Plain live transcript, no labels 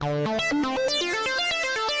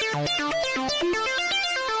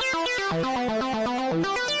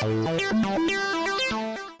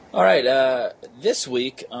All right, this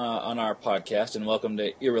week on our podcast, and welcome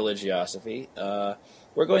to Irreligiosity,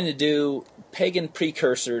 we're going to do pagan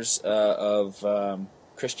precursors of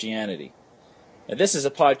Christianity. Now, this is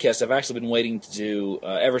a podcast I've actually been waiting to do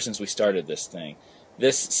ever since we started this thing.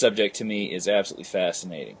 This subject to me is absolutely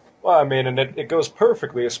fascinating. Well, I mean, and it goes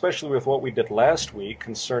perfectly, especially with what we did last week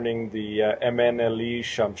concerning the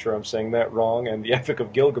Emen-Elish, I'm sure I'm saying that wrong, and the Epic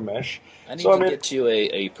of Gilgamesh. I need to get you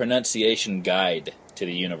a pronunciation guide to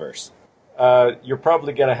the universe. You're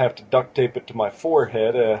probably going to have to duct tape it to my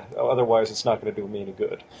forehead, otherwise it's not going to do me any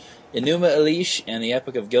good. Enuma Elish and the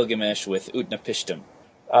Epic of Gilgamesh with Utnapishtim.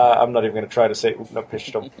 I'm not even going to try to say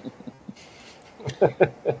Utnapishtim.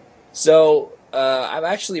 So, I've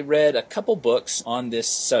actually read a couple books on this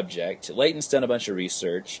subject. Leighton's done a bunch of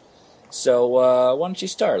research. So, why don't you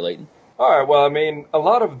start, Leighton? All right, well, I mean, a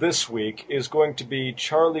lot of this week is going to be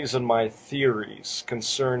Charlie's and my theories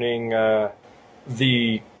concerning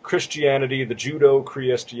the Christianity, the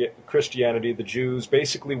Judeo-Christianity, the Jews,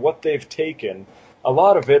 basically what they've taken, a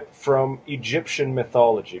lot of it from Egyptian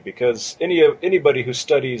mythology, because anybody who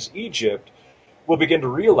studies Egypt will begin to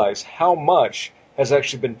realize how much has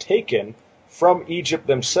actually been taken from Egypt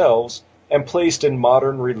themselves and placed in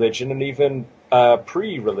modern religion and even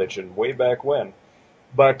pre-religion, way back when.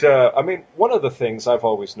 But, I mean, one of the things I've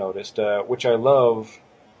always noticed, which I love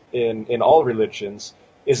in all religions,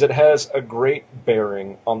 is it has a great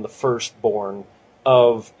bearing on the firstborn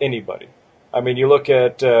of anybody. I mean, you look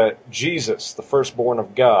at Jesus, the firstborn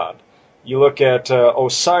of God. You look at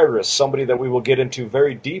Osiris, somebody that we will get into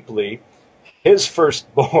very deeply. His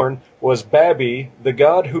firstborn was Babi, the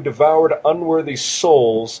god who devoured unworthy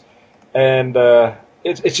souls, and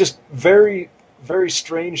it's just very, very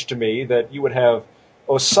strange to me that you would have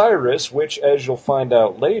Osiris, which, as you'll find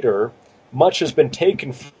out later, much has been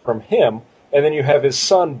taken from him, and then you have his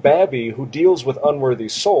son Babi, who deals with unworthy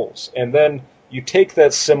souls, and then you take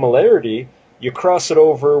that similarity, you cross it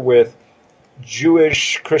over with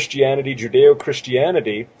Jewish Christianity,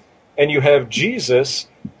 Judeo-Christianity, and you have Jesus,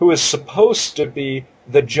 who is supposed to be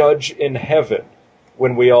the judge in heaven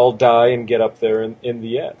when we all die and get up there in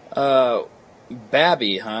the end.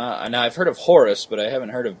 Babi, huh? Now, I've heard of Horus, but I haven't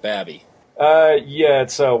heard of Babi. Yeah,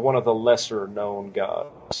 it's one of the lesser-known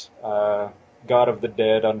gods. God of the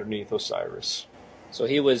dead underneath Osiris. So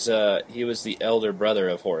he was the elder brother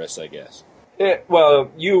of Horus, I guess.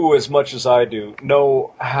 Well, you, as much as I do,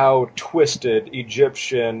 know how twisted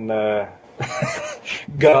Egyptian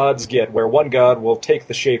gods get, where one god will take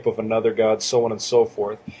the shape of another god, so on and so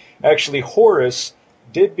forth. Actually, Horus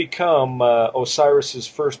did become Osiris's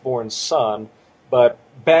firstborn son, but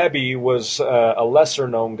Babi was a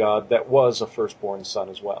lesser-known god that was a firstborn son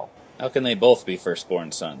as well. How can they both be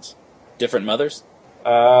firstborn sons? Different mothers?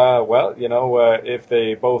 Well, you know, if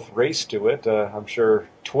they both race to it, I'm sure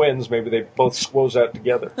twins, maybe they both squoze out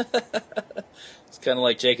together. It's kind of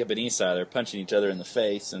like Jacob and Esau. They're punching each other in the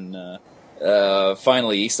face, and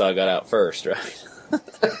finally Esau got out first, right?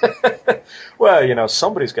 Well, you know,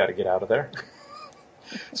 somebody's got to get out of there.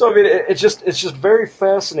 So, I mean, it's just very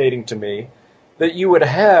fascinating to me that you would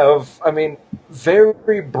have, I mean,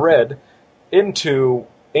 very bred into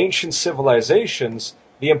ancient civilizations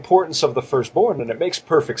the importance of the firstborn, and it makes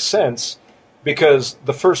perfect sense because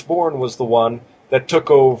the firstborn was the one that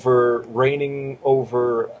took over reigning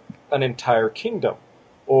over an entire kingdom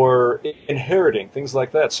or inheriting, things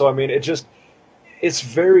like that. So, I mean, it's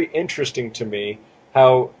very interesting to me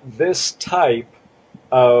how this type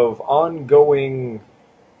of ongoing,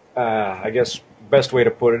 I guess, best way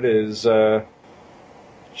to put it is, I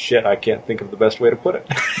can't think of the best way to put it.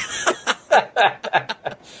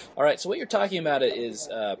 All right, so what you're talking about is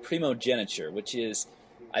primogeniture, which is,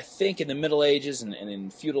 I think, in the Middle Ages and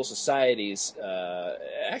in feudal societies,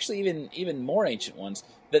 actually even more ancient ones,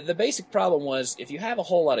 the basic problem was if you have a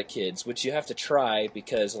whole lot of kids, which you have to try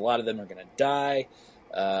because a lot of them are going to die,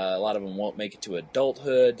 a lot of them won't make it to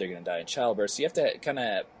adulthood, they're going to die in childbirth, so you have to kind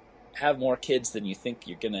of have more kids than you think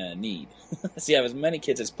you're going to need. So you have as many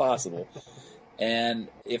kids as possible. And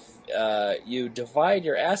if you divide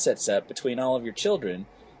your assets up between all of your children,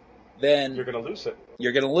 then You're going to lose it.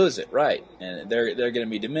 You're going to lose it, right? And they're going to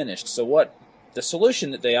be diminished. So what the solution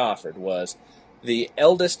that they offered was the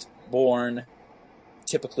eldest born,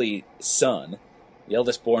 typically son, the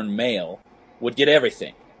eldest born male, would get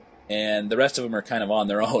everything, and the rest of them are kind of on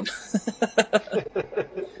their own.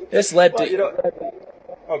 This led to.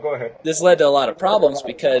 Oh, go ahead. This led to a lot of problems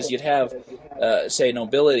because you'd have, say,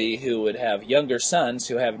 nobility who would have younger sons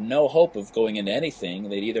who have no hope of going into anything.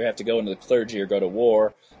 They'd either have to go into the clergy or go to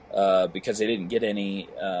war because they didn't get any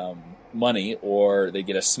money, or they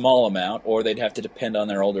get a small amount, or they'd have to depend on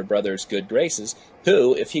their older brother's good graces,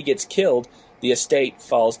 who, if he gets killed, the estate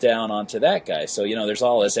falls down onto that guy. So, there's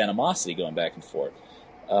all this animosity going back and forth.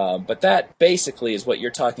 But that basically is what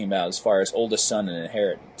you're talking about as far as oldest son and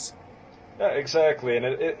inheritance. Yeah, exactly. And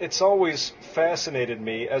it's always fascinated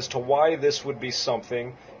me as to why this would be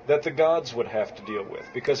something that the gods would have to deal with.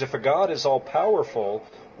 Because if a god is all-powerful,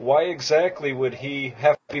 why exactly would he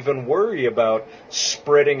have to even worry about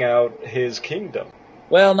spreading out his kingdom?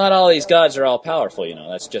 Well, not all these gods are all-powerful,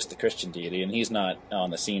 That's just the Christian deity, and he's not on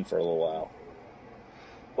the scene for a little while.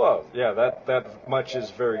 Well, yeah, that much is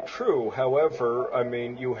very true. However, I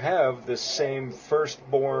mean, you have this same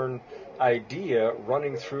firstborn idea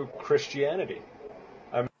running through Christianity.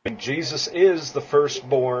 I mean, Jesus is the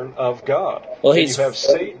firstborn of God. Well, you have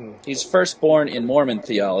Satan. He's firstborn in Mormon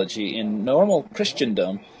theology. In normal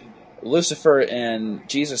Christendom, Lucifer and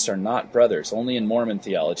Jesus are not brothers. Only in Mormon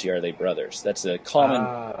theology are they brothers. That's a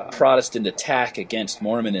common Protestant attack against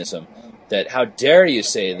Mormonism, that how dare you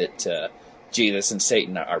say that Jesus and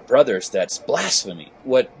Satan are brothers? That's blasphemy.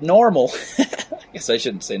 What normal, I guess I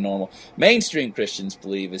shouldn't say normal, mainstream Christians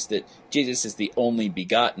believe is that Jesus is the only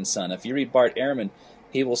begotten Son. If you read Bart Ehrman,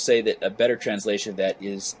 he will say that a better translation of that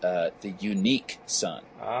is the unique Son.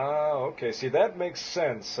 Okay. See, that makes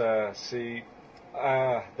sense. That's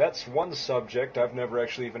one subject I've never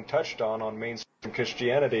actually even touched on mainstream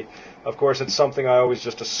Christianity. Of course, it's something I always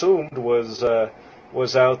just assumed was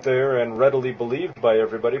out there and readily believed by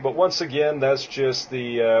everybody. But once again, that's just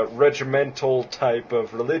the regimental type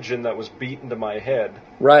of religion that was beaten to my head.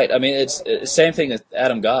 Right. I mean, it's the same thing as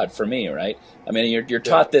Adam God for me, right? I mean, you're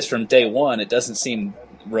taught this from day one. It doesn't seem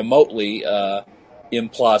remotely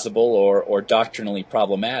implausible or doctrinally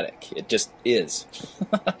problematic. It just is.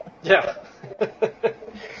 Yeah.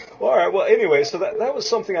 All right. Well, anyway, so that was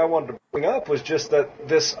something I wanted to bring up, was just that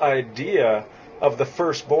this idea of the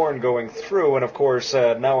firstborn going through, and of course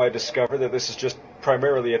now I discover that this is just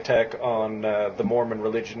primarily an attack on the Mormon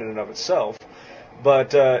religion in and of itself.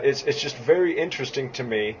 But it's just very interesting to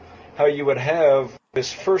me how you would have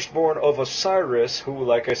this firstborn of Osiris, who,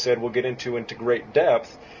 like I said, we'll get into great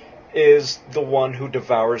depth, is the one who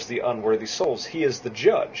devours the unworthy souls. He is the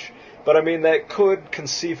judge. But I mean, that could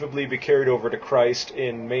conceivably be carried over to Christ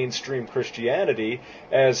in mainstream Christianity,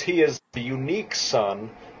 as he is the unique Son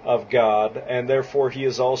of God, and therefore he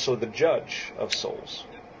is also the judge of souls.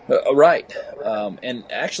 Right. And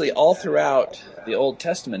actually, all throughout the Old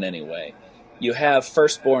Testament anyway, you have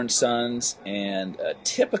firstborn sons, and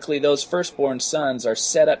typically those firstborn sons are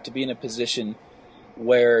set up to be in a position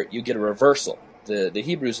where you get a reversal. The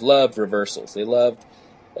Hebrews loved reversals. They loved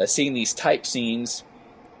seeing these type scenes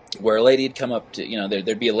where a lady would come up to,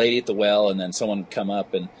 there'd be a lady at the well, and then someone would come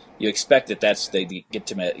up, and you expect that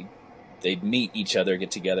they'd meet each other,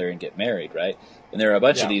 get together, and get married, right? And there are a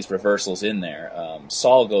bunch of these reversals in there.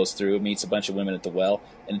 Saul goes through, meets a bunch of women at the well,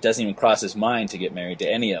 and it doesn't even cross his mind to get married to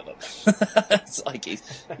any of them. It's like you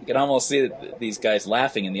can almost see these guys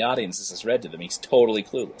laughing in the audience as it's read to them. He's totally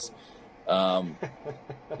clueless.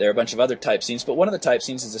 There are a bunch of other type scenes, but one of the type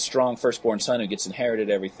scenes is a strong firstborn son who gets inherited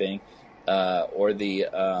everything, or the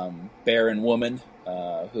barren woman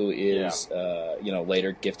who is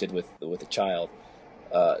later gifted with a child.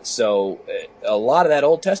 So a lot of that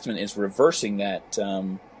Old Testament is reversing that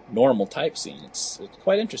normal type scene. It's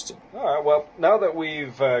quite interesting. All right, well, now that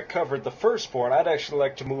we've covered the firstborn, I'd actually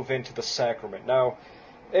like to move into the sacrament. Now,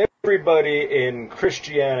 everybody in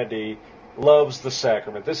Christianity loves the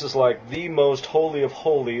sacrament. This is like the most holy of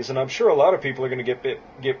holies, and I'm sure a lot of people are going to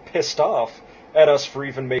get pissed off at us for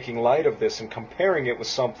even making light of this and comparing it with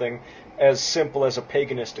something as simple as a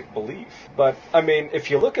paganistic belief. But, I mean, if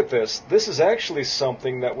you look at this is actually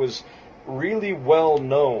something that was really well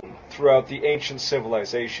known throughout the ancient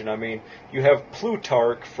civilization. I mean, you have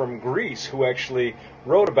Plutarch from Greece who actually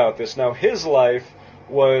wrote about this. Now, his life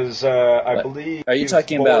was, I believe... Are you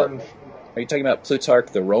talking about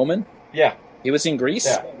Plutarch the Roman? Yeah. He was in Greece?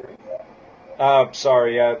 Yeah.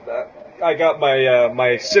 Sorry, I got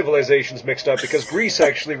my civilizations mixed up because Greece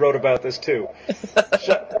actually wrote about this too.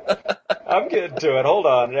 I'm getting to it. Hold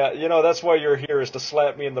on. Yeah, that's why you're here, is to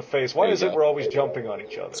slap me in the face. Why is it we're always jumping on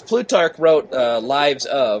each other? Plutarch wrote Lives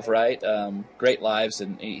of, right? Great lives,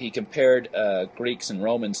 and he compared Greeks and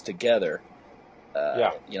Romans together.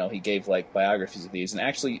 He gave like biographies of these, and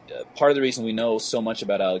actually part of the reason we know so much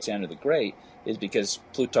about Alexander the Great is because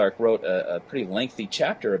Plutarch wrote a pretty lengthy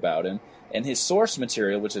chapter about him, and his source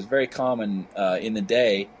material, which is very common in the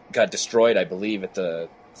day, got destroyed, I believe, at the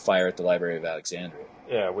fire at the Library of Alexandria.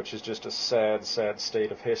 Yeah, which is just a sad, sad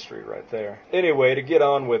state of history right there. Anyway, to get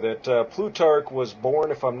on with it, Plutarch was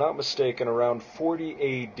born, if I'm not mistaken, around 40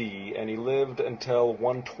 AD, and he lived until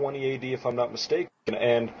 120 AD, if I'm not mistaken.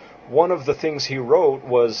 And one of the things he wrote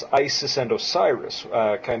was Isis and Osiris,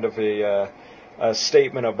 kind of a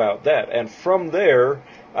statement about that. And from there,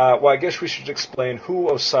 well, I guess we should explain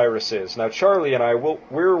who Osiris is. Now, Charlie and I,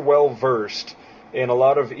 we're well versed in a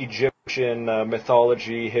lot of Egyptian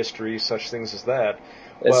mythology, history, such things as that.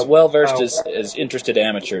 As well versed as interested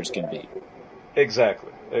amateurs can be.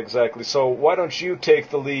 Exactly. So why don't you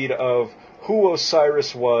take the lead of who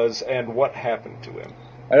Osiris was and what happened to him?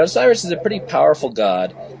 All right, Osiris is a pretty powerful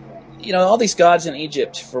god. You know, all these gods in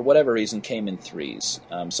Egypt, for whatever reason, came in threes.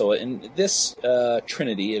 So in this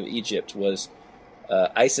trinity of Egypt was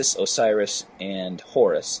Isis, Osiris, and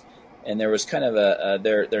Horus. And there was kind of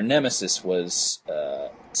their nemesis was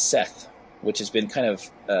Seth, which has been kind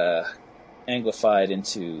of anglified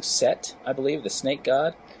into Set, I believe, the snake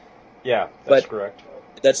god. Yeah, that's correct.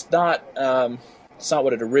 That's not it's not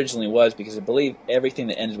what it originally was, because I believe everything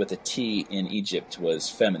that ended with a T in Egypt was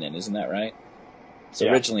feminine, isn't that right? So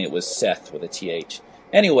originally it was Seth with a TH.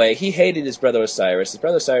 Anyway, he hated his brother Osiris. His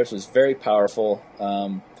brother Osiris was very powerful.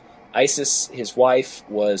 Isis, his wife,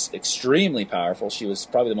 was extremely powerful. She was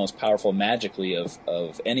probably the most powerful magically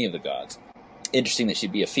of any of the gods. Interesting that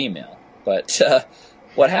she'd be a female. But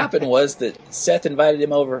what happened was that Seth invited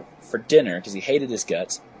him over for dinner because he hated his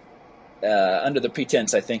guts, under the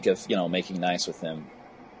pretense, I think, of making nice with him.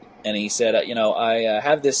 And he said, I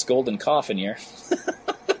have this golden coffin here.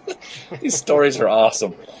 These stories are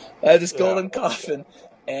awesome. I have this golden coffin,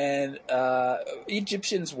 and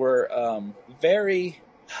Egyptians were very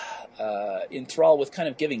enthralled with kind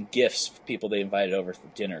of giving gifts for people they invited over for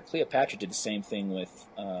dinner. Cleopatra did the same thing with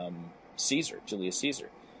Julius Caesar.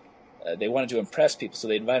 They wanted to impress people, so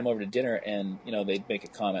they'd invite him over to dinner, and they'd make a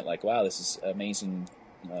comment like, "Wow, this is amazing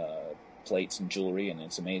plates and jewelry, and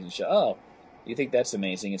it's amazing." Oh, you think that's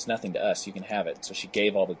amazing? It's nothing to us. You can have it. So she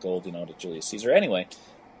gave all the gold, to Julius Caesar. Anyway,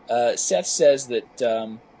 Seth says that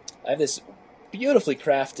I have this beautifully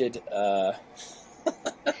crafted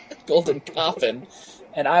golden coffin,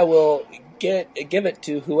 and I will give it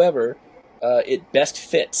to whoever it best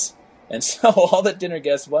fits. And so all the dinner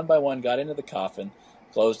guests, one by one, got into the coffin,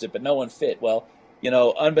 closed it, but no one fit. Well,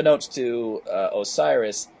 unbeknownst to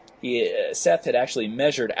Osiris, Seth had actually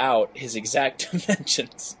measured out his exact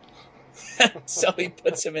dimensions. So he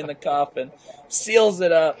puts him in the coffin, seals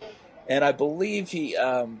it up, and I believe he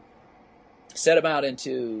set him out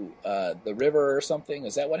into the river or something.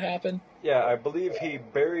 Is that what happened? Yeah, I believe he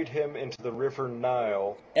buried him into the river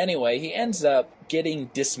Nile. Anyway, he ends up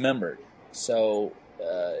getting dismembered, so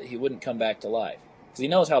he wouldn't come back to life, because he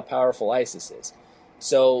knows how powerful Isis is.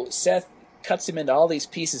 So Seth cuts him into all these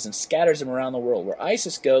pieces and scatters him around the world, where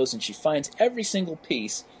Isis goes and she finds every single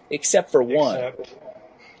piece except for one.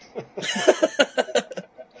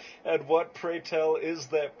 And what, pray tell, is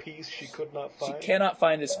that piece she could not find? She cannot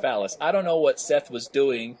find his phallus. I don't know what Seth was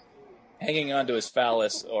doing, hanging onto his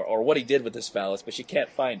phallus, or what he did with his phallus, but she can't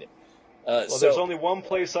find it. Well, there's only one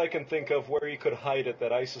place I can think of where he could hide it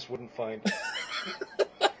that Isis wouldn't find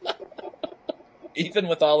it. Even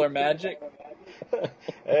with all her magic?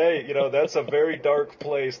 Hey, that's a very dark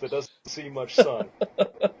place that doesn't see much sun.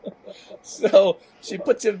 So she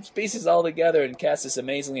puts his pieces all together and casts this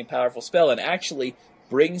amazingly powerful spell, and actually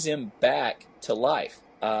brings him back to life.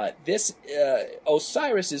 This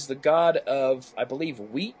Osiris is the god of, I believe,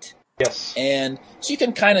 wheat. Yes. And so you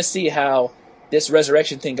can kind of see how this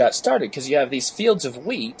resurrection thing got started, because you have these fields of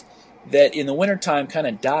wheat that in the wintertime kind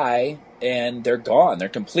of die, and they're gone. They're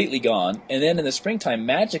completely gone. And then in the springtime,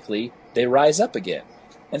 magically, they rise up again.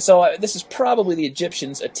 And so this is probably the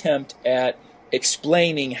Egyptians' attempt at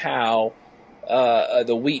explaining how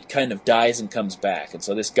the wheat kind of dies and comes back. And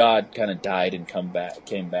so this god kind of died and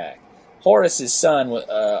came back. Horus, his son,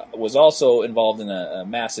 was also involved in a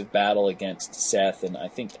massive battle against Seth, and I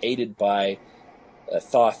think aided by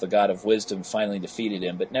Thoth, the god of wisdom, finally defeated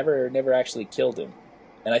him, but never actually killed him.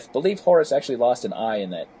 And I believe Horus actually lost an eye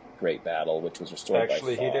in that great battle, which was restored by Thoth.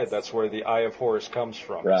 Actually, he did. That's where the Eye of Horus comes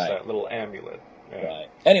from. Right. It's that little amulet. Yeah. Right.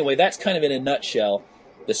 Anyway, that's kind of in a nutshell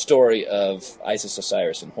the story of Isis,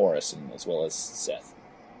 Osiris, and Horus, and as well as Seth.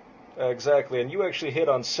 Exactly, and you actually hit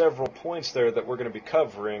on several points there that we're going to be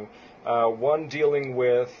covering. One dealing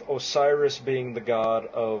with Osiris being the god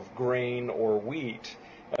of grain or wheat,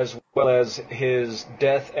 as well as his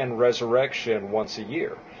death and resurrection once a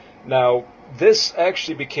year. Now, this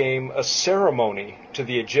actually became a ceremony to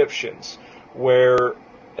the Egyptians, where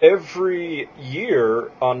every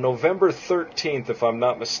year on November 13th, if I'm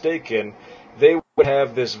not mistaken, they would would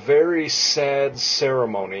have this very sad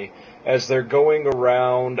ceremony as they're going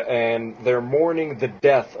around and they're mourning the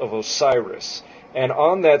death of Osiris. And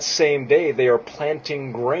on that same day, they are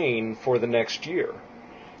planting grain for the next year.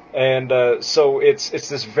 And so it's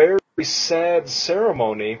this very sad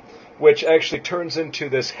ceremony, which actually turns into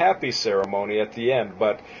this happy ceremony at the end.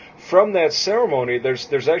 But from that ceremony,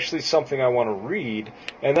 there's actually something I want to read,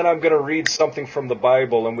 and then I'm going to read something from the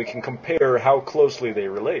Bible, and we can compare how closely they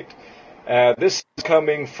relate. This is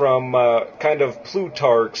coming from kind of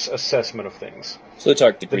Plutarch's assessment of things.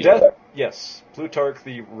 Plutarch the Greek. Yes, Plutarch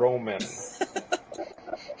the Roman.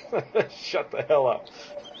 Shut the hell up.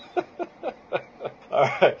 All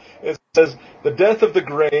right. It says, the death of the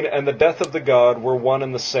grain and the death of the god were one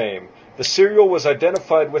and the same. The cereal was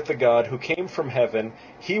identified with the God who came from heaven.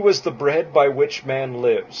 He was the bread by which man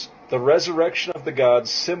lives. The resurrection of the gods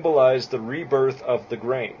symbolized the rebirth of the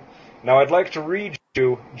grain. Now I'd like to read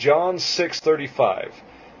you John 6:35.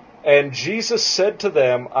 And Jesus said to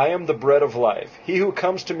them, I am the bread of life. He who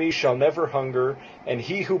comes to me shall never hunger, and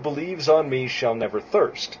he who believes on me shall never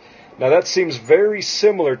thirst. Now that seems very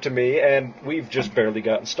similar to me, and we've just barely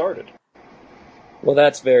gotten started. Well,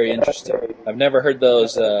 that's very interesting. I've never heard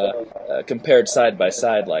those compared side by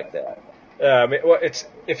side like that.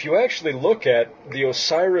 If you actually look at the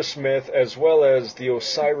Osiris myth as well as the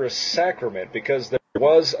Osiris sacrament, because there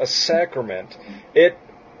was a sacrament, it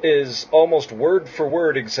is almost word for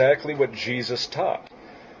word exactly what Jesus taught.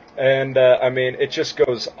 And, it just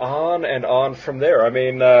goes on and on from there.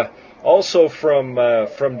 Also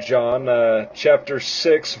from John chapter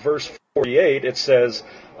 6, verse 48, it says,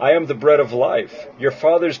 I am the bread of life. Your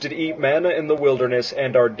fathers did eat manna in the wilderness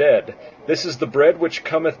and are dead. This is the bread which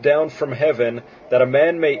cometh down from heaven, that a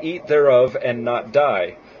man may eat thereof and not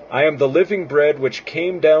die. I am the living bread which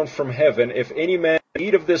came down from heaven. If any man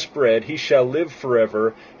eat of this bread, he shall live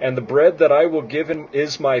forever. And the bread that I will give him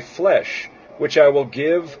is my flesh, which I will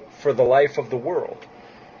give for the life of the world.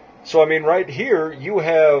 So, right here you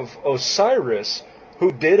have Osiris,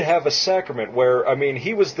 who did have a sacrament where,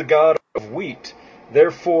 he was the god of wheat.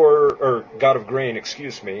 Or god of grain,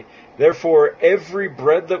 excuse me. Therefore, every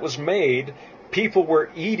bread that was made, people were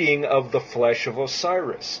eating of the flesh of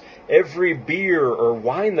Osiris. Every beer or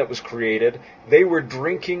wine that was created, they were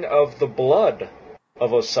drinking of the blood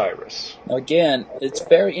of Osiris. Now again, it's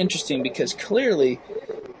very interesting because clearly,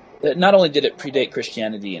 not only did it predate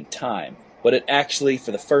Christianity in time, but it actually,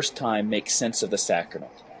 for the first time, makes sense of the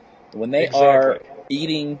sacrament. When they are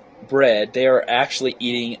eating bread, they are actually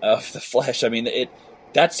eating of the flesh.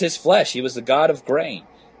 That's his flesh. He was the god of grain.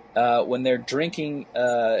 When they're drinking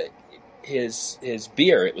his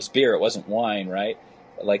beer, it was beer, it wasn't wine, right?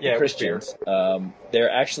 Like the Christians,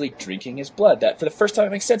 they're actually drinking his blood. That, for the first time,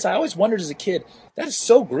 it makes sense. I always wondered as a kid, that is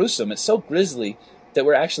so gruesome. It's so grisly that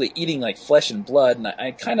we're actually eating like flesh and blood. And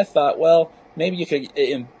I kind of thought, well, maybe you could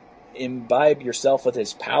imbibe yourself with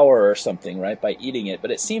his power or something, right, by eating it.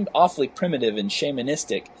 But it seemed awfully primitive and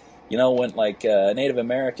shamanistic. When Native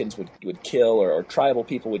Americans would kill or tribal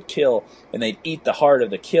people would kill, and they'd eat the heart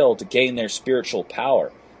of the kill to gain their spiritual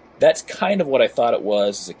power. That's kind of what I thought it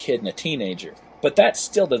was as a kid and a teenager. But that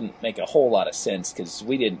still doesn't make a whole lot of sense because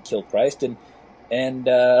we didn't kill Christ, and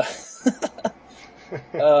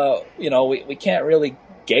we can't really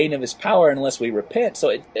gain of his power unless we repent. So,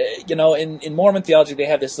 in Mormon theology, they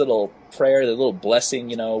have this little prayer, the little blessing,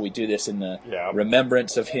 we do this in the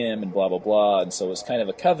remembrance of him and blah, blah, blah. And so it's kind of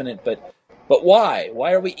a covenant. But why?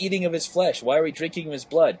 Why are we eating of his flesh? Why are we drinking of his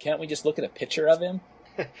blood? Can't we just look at a picture of him?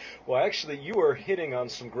 Well, actually, you are hitting on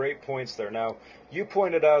some great points there. Now, you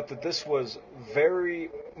pointed out that this was very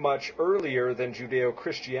much earlier than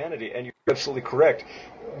Judeo-Christianity, and you're absolutely correct.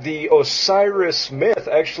 The Osiris myth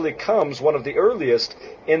actually comes, one of the earliest,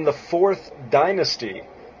 in the 4th dynasty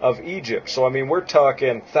of Egypt. So, we're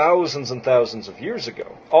talking thousands and thousands of years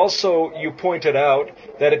ago. Also, you pointed out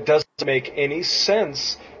that it doesn't make any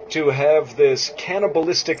sense to have this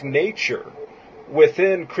cannibalistic nature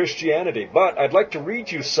within Christianity. But I'd like to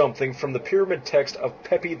read you something from the pyramid text of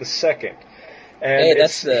Pepi II. And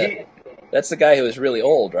that's the guy who was really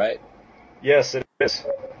old, right? Yes, it is.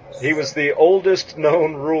 He was the oldest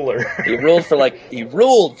known ruler. He ruled for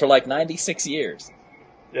like 96 years.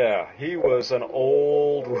 Yeah, he was an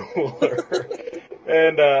old ruler.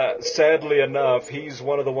 And sadly enough, he's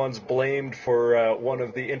one of the ones blamed for one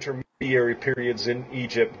of the intermediary periods in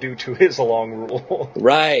Egypt due to his long rule.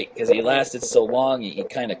 Right, because he lasted so long, he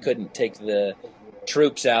kind of couldn't take the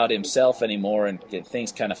troops out himself anymore, and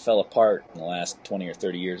things kind of fell apart in the last 20 or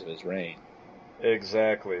 30 years of his reign.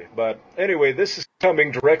 Exactly. But anyway, this is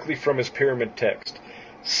coming directly from his pyramid text.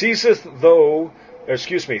 Seizeth those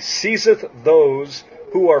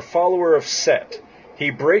who are follower of Set. He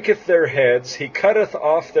breaketh their heads, he cutteth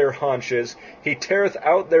off their haunches, he teareth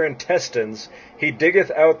out their intestines, he diggeth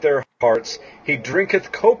out their hearts, he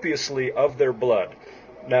drinketh copiously of their blood.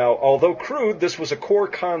 Now, although crude, this was a core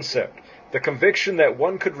concept, the conviction that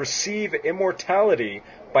one could receive immortality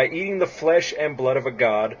by eating the flesh and blood of a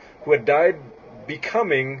god who had died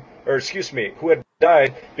became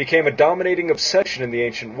a dominating obsession in the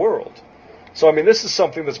ancient world. So, I mean, this is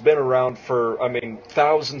something that's been around for,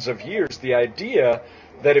 thousands of years. The idea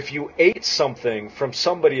that if you ate something from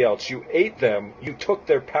somebody else, you ate them, you took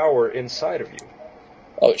their power inside of you.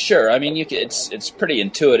 Oh, sure. I mean, it's pretty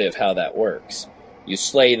intuitive how that works. You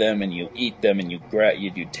slay them and you eat them and you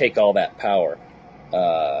take all that power.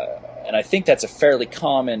 And I think that's a fairly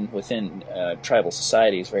common, within tribal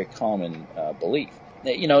societies, very common belief.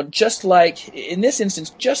 You know, just like, in this instance,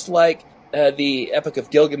 just like the Epic of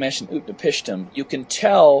Gilgamesh and Utnapishtim, you can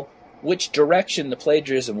tell which direction the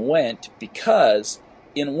plagiarism went because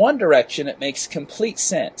in one direction it makes complete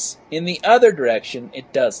sense. In the other direction,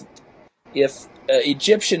 it doesn't. If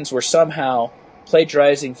Egyptians were somehow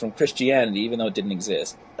plagiarizing from Christianity, even though it didn't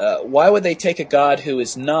exist, why would they take a god who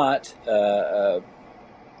is not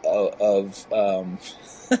of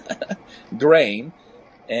grain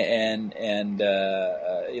and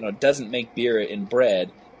doesn't make beer in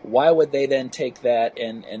bread? Why would they then take that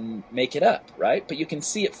and make it up, right? But you can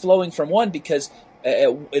see it flowing from one because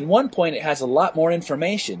in one point it has a lot more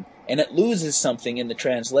information and it loses something in the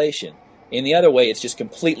translation. In the other way, it's just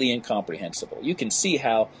completely incomprehensible. You can see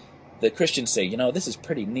how the Christians say, this is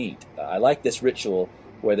pretty neat. I like this ritual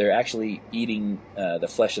where they're actually eating the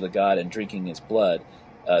flesh of the god and drinking his blood.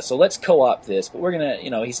 So let's co-opt this, but we're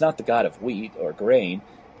going to, he's not the god of wheat or grain.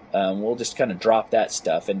 We'll just kind of drop that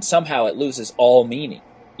stuff, and somehow it loses all meaning.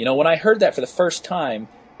 When I heard that for the first time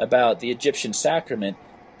about the Egyptian sacrament,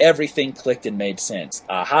 everything clicked and made sense.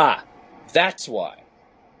 Aha! That's why.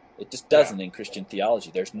 It just doesn't in Christian theology.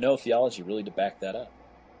 There's no theology really to back that up.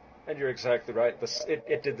 And you're exactly right.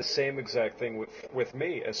 It did the same exact thing with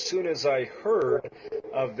me. As soon as I heard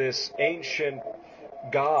of this ancient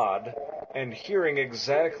God and hearing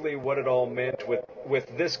exactly what it all meant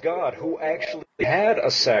with this God who actually had a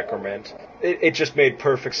sacrament, it just made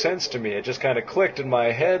perfect sense to me. It just kind of clicked in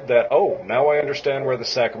my head that, now I understand where the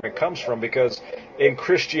sacrament comes from, because in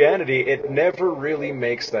Christianity it never really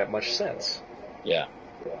makes that much sense. Yeah.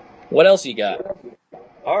 What else you got?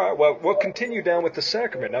 All right, well, we'll continue down with the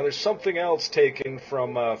sacrament. Now, there's something else taken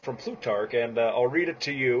from Plutarch, and I'll read it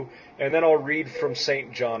to you, and then I'll read from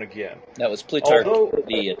St. John again. That was Plutarch,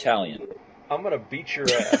 the Italian. I'm going to beat your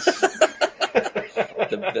ass.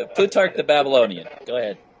 the Plutarch the Babylonian. Go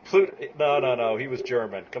ahead. No, he was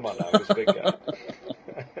German. Come on now, he was a big guy.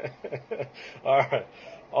 All right.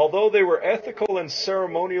 Although they were ethical and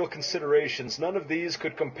ceremonial considerations, none of these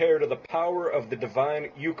could compare to the power of the divine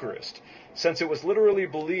Eucharist, since it was literally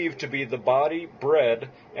believed to be the body, bread,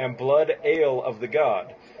 and blood ale of the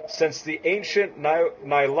god. Since the ancient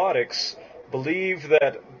Nilotics believed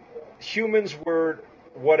that humans were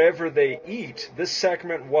whatever they eat, this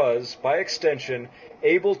sacrament was, by extension,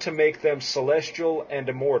 able to make them celestial and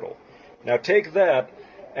immortal. Now take that,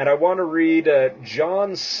 and I want to read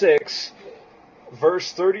John 6,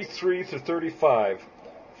 verse 33 through 35.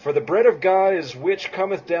 For the bread of God is which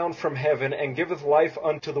cometh down from heaven, and giveth life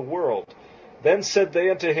unto the world. Then said they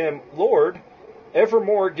unto him, Lord,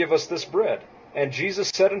 evermore give us this bread. And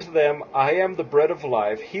Jesus said unto them, I am the bread of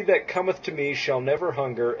life. He that cometh to me shall never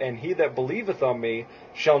hunger, and he that believeth on me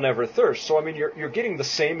shall never thirst. So, you're getting the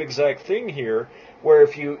same exact thing here, where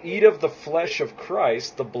if you eat of the flesh of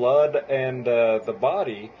Christ, the blood and the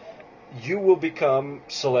body, you will become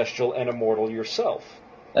celestial and immortal yourself.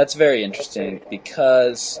 That's very interesting,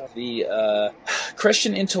 because the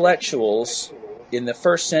Christian intellectuals in the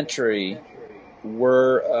first century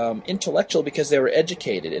were intellectual because they were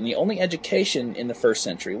educated, and the only education in the first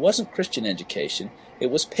century wasn't Christian education,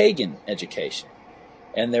 it was pagan education.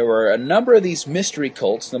 And there were a number of these mystery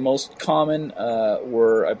cults. The most common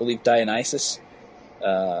were, I believe, Dionysus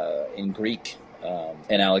in Greek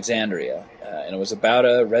and Alexandria. And it was about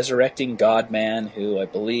a resurrecting god-man who, I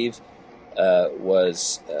believe,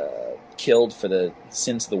 was killed for the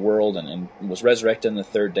sins of the world and was resurrected on the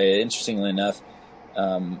third day. Interestingly enough,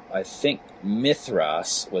 I think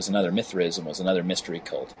Mithras was another mystery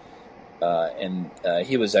cult. And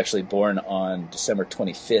he was actually born on December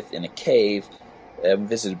 25th in a cave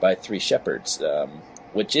visited by 3 shepherds,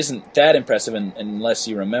 which isn't that impressive unless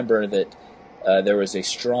you remember that there was a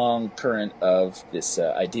strong current of this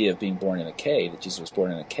idea of being born in a cave, that Jesus was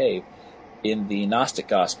born in a cave, in the Gnostic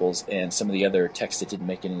Gospels and some of the other texts that didn't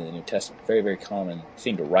make it into the New Testament. Very, very common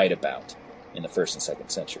thing to write about in the 1st and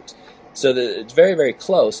 2nd centuries. So it's very, very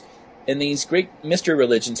close. And these Greek mystery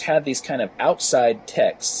religions had these kind of outside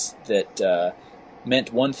texts that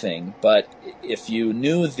meant one thing, but if you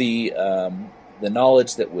knew the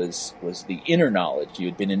knowledge that was the inner knowledge, you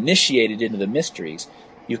had been initiated into the mysteries,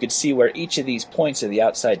 you could see where each of these points of the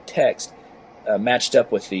outside text matched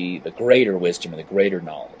up with the greater wisdom and the greater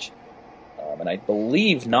knowledge. And I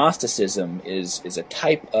believe Gnosticism is a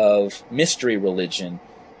type of mystery religion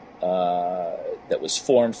that was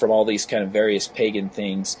formed from all these kind of various pagan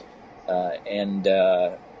things and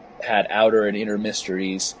had outer and inner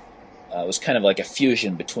mysteries. It was kind of like a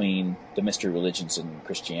fusion between the mystery religions and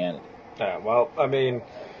Christianity. Yeah, well, I mean,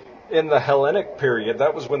 in the Hellenic period,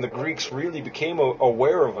 that was when the Greeks really became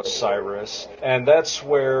aware of Osiris, and that's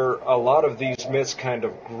where a lot of these myths kind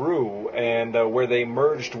of grew, and where they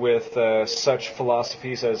merged with such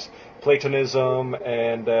philosophies as Platonism,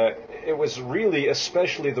 and it was really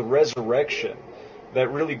especially the resurrection that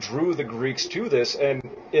really drew the Greeks to this, and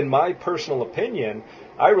in my personal opinion,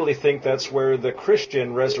 I really think that's where the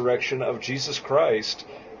Christian resurrection of Jesus Christ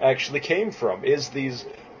actually came from, is these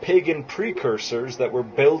pagan precursors that were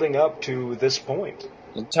building up to this point.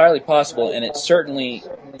 Entirely possible, and it certainly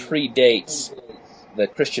predates the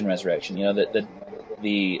Christian resurrection. You know,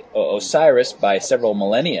 the Osiris by several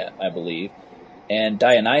millennia, I believe, and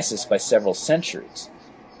Dionysus by several centuries.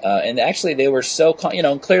 And actually, they were so,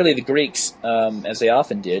 clearly the Greeks, as they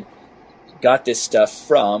often did, got this stuff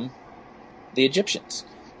from the Egyptians.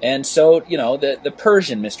 And so, the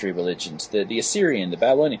Persian mystery religions, the Assyrian, the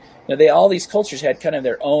Babylonian, all these cultures had kind of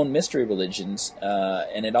their own mystery religions,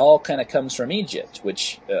 and it all kind of comes from Egypt,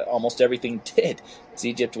 which almost everything did, because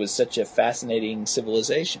Egypt was such a fascinating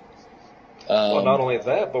civilization. Well, not only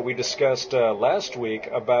that, but we discussed last week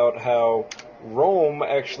about how Rome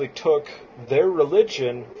actually took their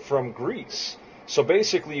religion from Greece. So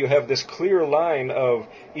basically you have this clear line of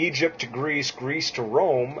Egypt to Greece, Greece to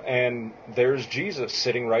Rome, and there's Jesus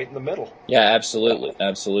sitting right in the middle. Yeah, absolutely.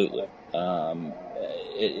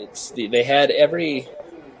 They had every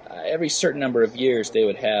certain number of years they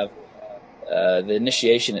would have the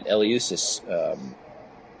initiation at Eleusis,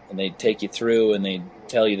 and they'd take you through and they'd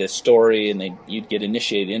tell you this story, and you'd get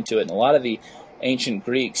initiated into it. And a lot of the ancient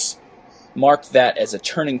Greeks marked that as a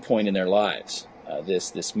turning point in their lives,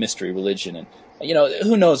 this mystery religion. And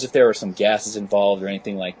who knows if there were some gases involved or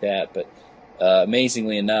anything like that, but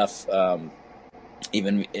amazingly enough,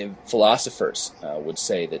 even philosophers would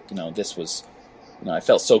say that this was, I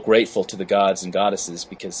felt so grateful to the gods and goddesses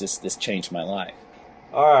because this changed my life.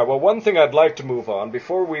 All right, well, one thing I'd like to move on,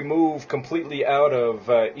 before we move completely out of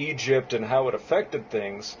Egypt and how it affected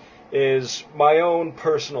things, is my own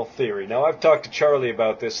personal theory. Now, I've talked to Charlie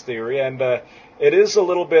about this theory, and it is a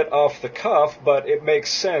little bit off the cuff, but it makes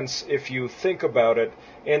sense if you think about it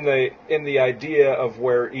in the idea of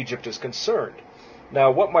where Egypt is concerned.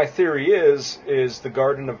 Now, what my theory is the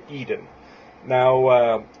Garden of Eden.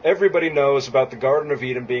 Now, everybody knows about the Garden of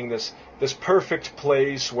Eden being this perfect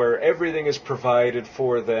place where everything is provided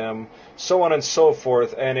for them, so on and so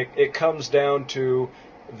forth, and it comes down to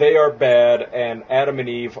they are bad and Adam and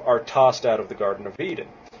Eve are tossed out of the Garden of Eden.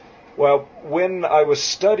 Well, when I was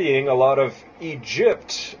studying a lot of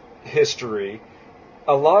Egypt history,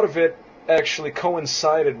 a lot of it actually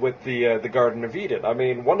coincided with the Garden of Eden. I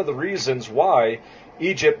mean, one of the reasons why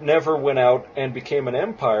Egypt never went out and became an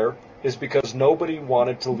empire is because nobody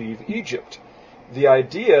wanted to leave Egypt. The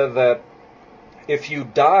idea that if you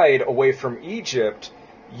died away from Egypt,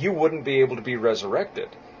 you wouldn't be able to be resurrected.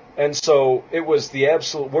 And so it was the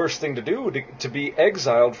absolute worst thing to do to be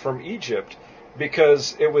exiled from Egypt,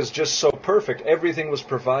 because it was just so perfect. Everything was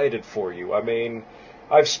provided for you. I mean,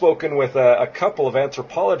 I've spoken with a couple of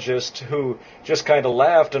anthropologists who just kind of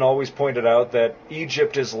laughed and always pointed out that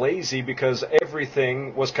Egypt is lazy because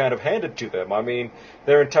everything was kind of handed to them. I mean,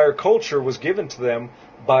 their entire culture was given to them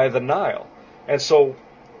by the Nile. And so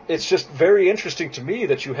it's just very interesting to me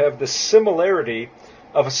that you have this similarity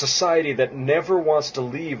of a society that never wants to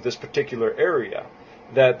leave this particular area.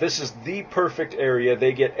 That this is the perfect area.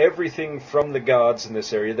 They get everything from the gods in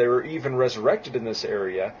this area. They were even resurrected in this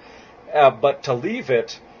area. But to leave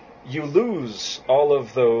it, you lose all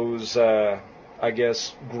of those,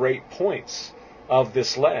 great points of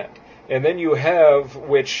this land. And then you have,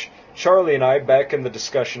 which Charlie and I, back in the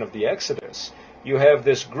discussion of the Exodus, you have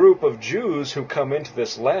this group of Jews who come into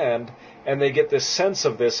this land, and they get this sense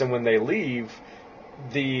of this, and when they leave,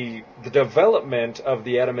 the development of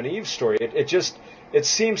the Adam and Eve story, it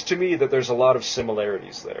seems to me that there's a lot of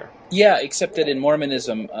similarities there. Yeah, except that in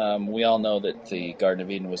Mormonism, we all know that the Garden of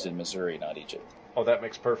Eden was in Missouri, not Egypt. Oh, that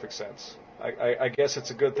makes perfect sense. I guess it's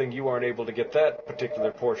a good thing you aren't able to get that particular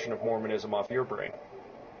portion of Mormonism off your brain.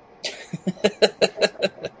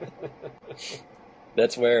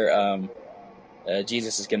 That's where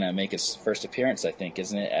Jesus is going to make his first appearance, I think,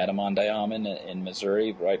 isn't it? Adam-on-Diamond in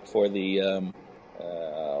Missouri, right before the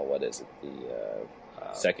what is it?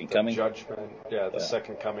 The second The coming. judgment, yeah, the Yeah.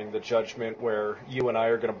 second coming, the judgment where you and I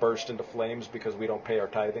are going to burst into flames because we don't pay our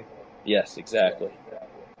tithing. Yes, exactly.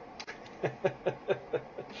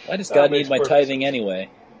 Why does That God makes need my perfect tithing sense. anyway?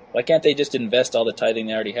 Why can't they just invest all the tithing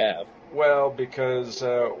they already have? Well, because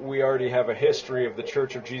we already have a history of the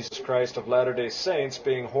Church of Jesus Christ of Latter-day Saints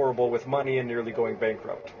being horrible with money and nearly going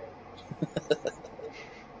bankrupt.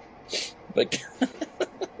 But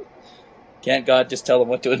can't God just tell them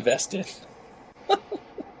what to invest in?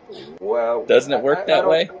 Well, Doesn't it work I that don't,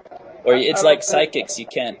 way? Or I it's don't like think. psychics. You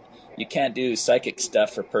can't do psychic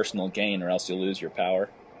stuff for personal gain, or else you'll lose your power.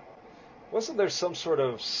 Wasn't there some sort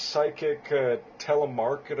of psychic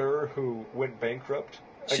telemarketer who went bankrupt?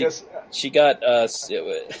 I She guess. she got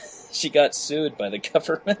she got sued by the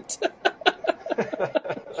government.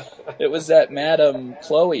 It was that Madame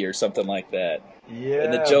Chloe or something like that.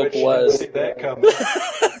 And the Yeah, I joke bet she didn't was see that coming.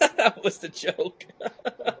 that was the joke.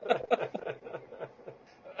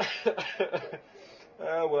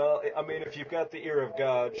 Well, I mean, if you've got the ear of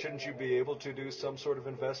God, shouldn't you be able to do some sort of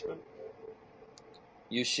investment?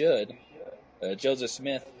 You should. Joseph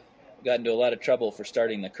Smith got into a lot of trouble for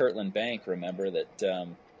starting the Kirtland Bank. Remember that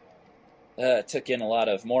took in a lot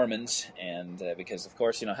of Mormons, and because of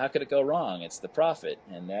course, how could it go wrong? It's the prophet,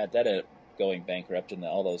 and that ended up going bankrupt, and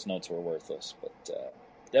all those notes were worthless. But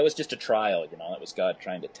that was just a trial. That was God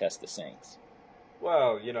trying to test the saints.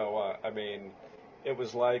 Well, I mean, it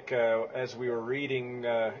was like as we were reading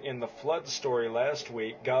in the flood story last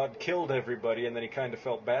week, God killed everybody, and then he kind of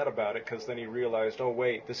felt bad about it because then he realized, oh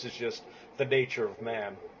wait, this is just the nature of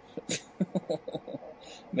man.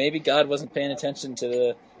 Maybe God wasn't paying attention to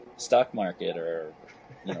the stock market or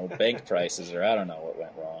bank prices, or I don't know what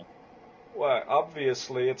went wrong. Well,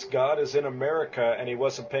 obviously, it's God is in America, and he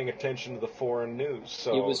wasn't paying attention to the foreign news, He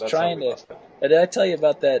so was that's how trying we to. lost it. Did I tell you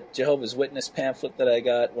about that Jehovah's Witness pamphlet that I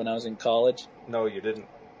got when I was in college? No, you didn't.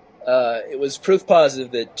 It was proof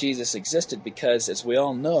positive that Jesus existed because, as we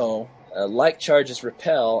all know, like charges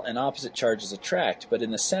repel and opposite charges attract. But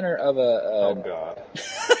in the center of Oh God.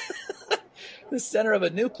 the center of a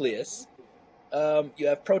nucleus, you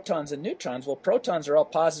have protons and neutrons. Well, protons are all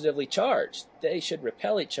positively charged. They should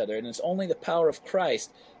repel each other, and it's only the power of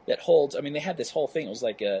Christ that holds. I mean, they had this whole thing. It was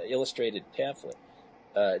like an illustrated pamphlet.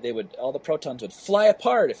 All the protons would fly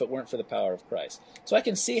apart if it weren't for the power of Christ. So I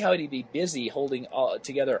can see how he'd be busy holding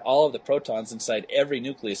together all of the protons inside every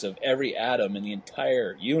nucleus of every atom in the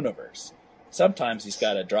entire universe. Sometimes he's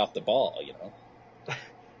got to drop the ball.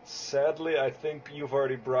 Sadly, I think you've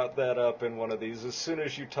already brought that up in one of these. As soon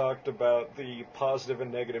as you talked about the positive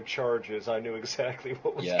and negative charges, I knew exactly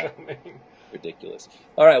what was Yeah, coming. ridiculous.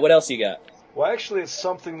 All right, what else you got? Well, actually, it's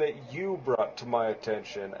something that you brought to my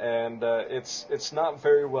attention, and it's not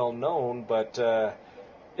very well known, but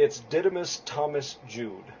it's Didymus Thomas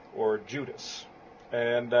Jude, or Judas.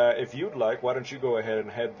 And if you'd like, why don't you go ahead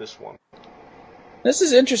and head this one? This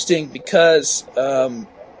is interesting because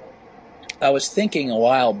I was thinking a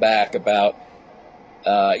while back about,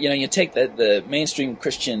 you take the mainstream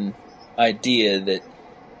Christian idea that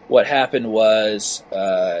what happened was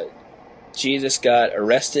Jesus got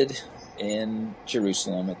arrested in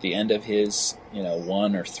Jerusalem at the end of his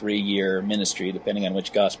 1 or 3 year ministry, depending on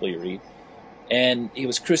which gospel you read, and he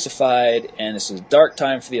was crucified. And this was a dark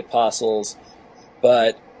time for the apostles,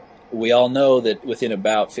 but we all know that within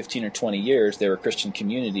about 15 or 20 years there were Christian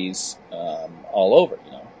communities all over.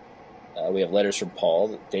 We have letters from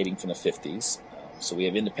Paul dating from the 50s, so we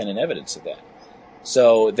have independent evidence of that.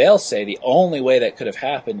 So they'll say the only way that could have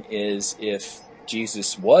happened is if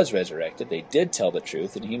Jesus was resurrected. They did tell the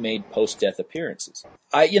truth, and he made post-death appearances.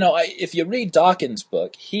 If you read Dawkins'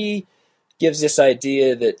 book, he gives this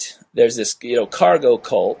idea that there's this cargo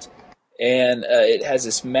cult, and it has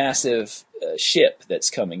this massive ship that's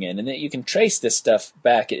coming in, and that you can trace this stuff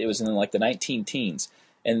back. It was in like the 19-teens,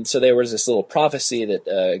 and so there was this little prophecy that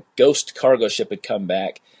a ghost cargo ship would come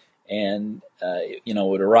back, and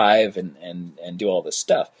would arrive and do all this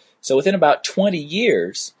stuff. So within about 20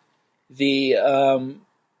 years. The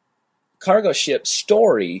cargo ship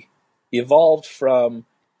story evolved from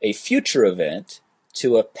a future event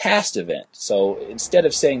to a past event. So instead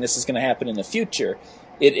of saying this is going to happen in the future,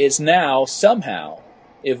 it is now somehow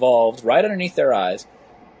evolved right underneath their eyes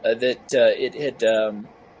that it had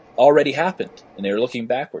already happened, and they were looking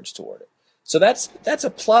backwards toward it. So that's a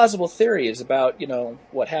plausible theory, is about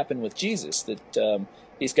what happened with Jesus, that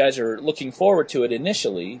these guys are looking forward to it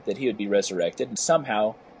initially, that he would be resurrected, and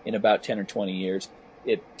somehow in about 10 or 20 years,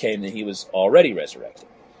 it came that he was already resurrected.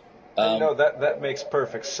 No, that makes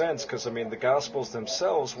perfect sense because, I mean, the Gospels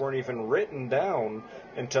themselves weren't even written down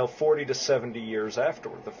until 40 to 70 years after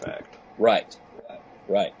the fact. Right.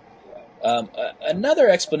 Another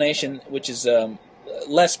explanation, which is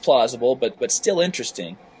less plausible but still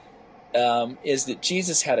interesting, is that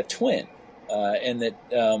Jesus had a twin, and that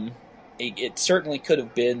it certainly could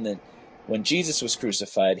have been that when Jesus was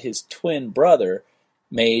crucified, his twin brother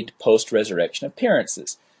made post-resurrection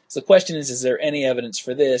appearances. So the question is there any evidence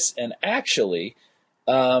for this? And actually,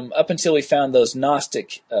 up until we found those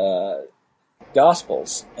Gnostic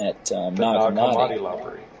Gospels at Nag Hammadi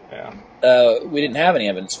Library, yeah. We didn't have any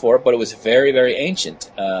evidence for it, but it was very, very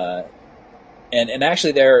ancient. And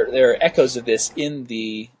actually, there are echoes of this in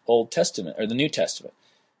the Old Testament or the New Testament.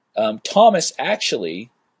 Thomas actually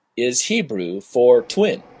is Hebrew for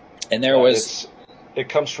twin, and it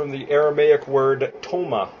comes from the Aramaic word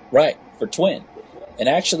toma, right, for twin. And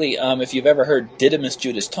actually, if you've ever heard Didymus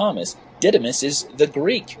Judas Thomas, Didymus is the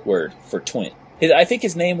Greek word for twin. I think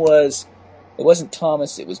his name was. It wasn't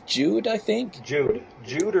Thomas, it was Jude, I think? Jude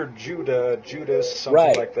or Judah, Judas, something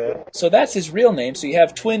right. like that. So that's his real name, so you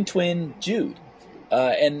have twin Jude.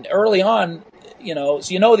 And early on, so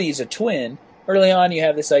that he's a twin. Early on you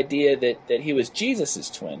have this idea that he was Jesus'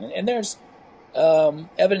 twin. And there's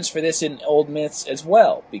evidence for this in old myths as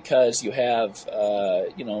well, because you have,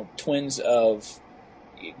 twins of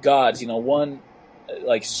gods. One,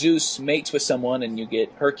 like Zeus mates with someone and you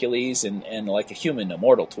get Hercules and like a human, a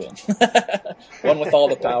mortal twin. One with all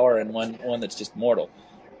the power and one that's just mortal.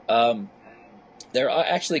 There are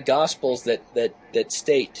actually Gospels that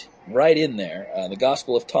state right in there, the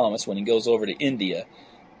Gospel of Thomas, when he goes over to India,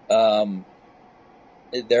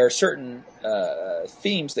 there are certain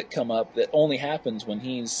themes that come up that only happens when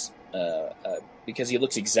he's because he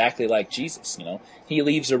looks exactly like Jesus. He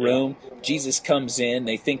leaves a room, Jesus comes in,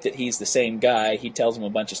 they think that he's the same guy, he tells them a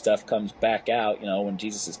bunch of stuff, comes back out, when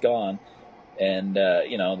Jesus is gone, and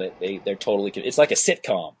they're totally. It's like a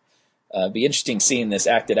sitcom. It'd be interesting seeing this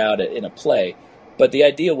acted out in a play, but the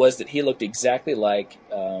idea was that he looked exactly like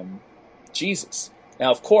Jesus. Now,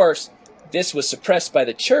 of course, this was suppressed by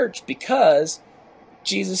the church because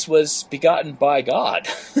Jesus was begotten by God,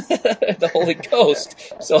 the Holy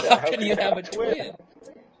Ghost. So how can you have a twin?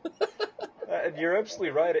 You're absolutely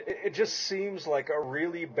right. It just seems like a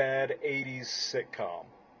really bad 80s sitcom.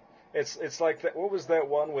 It's like that. What was that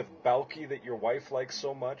one with Balky that your wife likes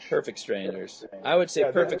so much? Perfect Strangers. I would say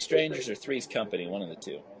Perfect Strangers or Three's Company, one of the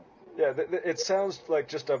two. Yeah, it sounds like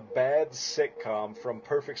just a bad sitcom from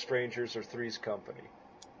Perfect Strangers or Three's Company.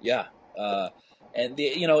 Yeah. And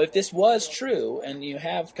if this was true, and you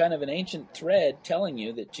have kind of an ancient thread telling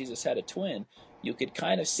you that Jesus had a twin, you could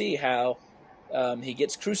kind of see how he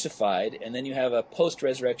gets crucified, and then you have a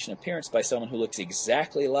post-resurrection appearance by someone who looks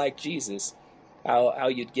exactly like Jesus, how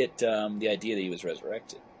you'd get the idea that he was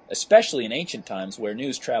resurrected, especially in ancient times where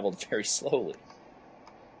news traveled very slowly.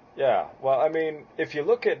 Yeah, well, I mean, if you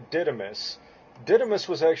look at Didymus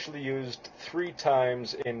was actually used 3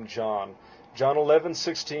 times in John. John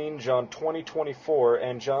 11:16, John 20:24,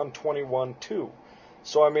 and John 21:2.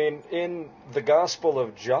 So, I mean, in the Gospel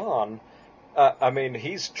of John,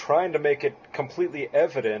 he's trying to make it completely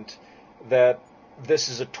evident that this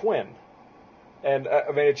is a twin. And,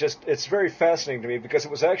 it's very fascinating to me because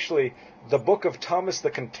it was actually the book of Thomas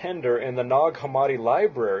the Contender in the Nag Hammadi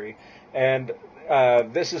Library, and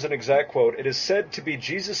this is an exact quote. It is said to be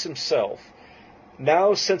Jesus himself.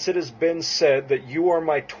 Now, since it has been said that you are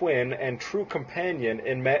my twin and true companion,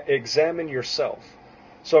 examine yourself.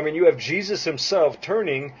 So, you have Jesus himself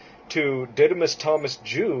turning to Didymus Thomas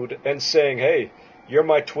Jude and saying, hey, you're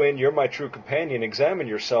my twin, you're my true companion, examine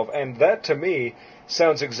yourself. And that, to me,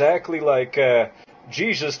 sounds exactly like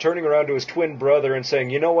Jesus turning around to his twin brother and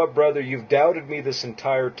saying, you know what, brother, you've doubted me this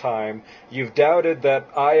entire time. You've doubted that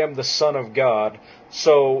I am the Son of God.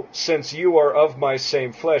 So, since you are of my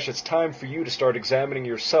same flesh, it's time for you to start examining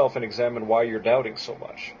yourself and examine why you're doubting so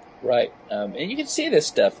much. Right. And you can see this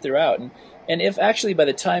stuff throughout. And if actually by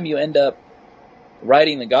the time you end up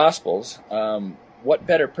writing the Gospels, what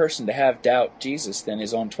better person to have doubt Jesus than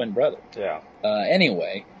his own twin brother? Yeah.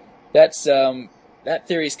 Anyway, that's that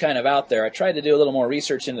theory's kind of out there. I tried to do a little more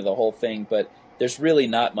research into the whole thing, but there's really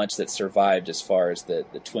not much that survived as far as the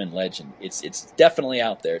twin legend. It's definitely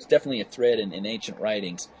out there. It's definitely a thread in ancient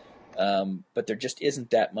writings, but there just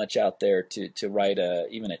isn't that much out there to write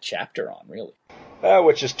even a chapter on, really.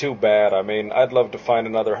 Which is too bad. I'd love to find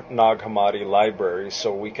another Nag Hammadi library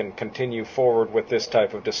so we can continue forward with this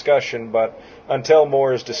type of discussion, but until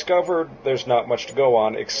more is discovered, there's not much to go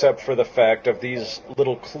on except for the fact of these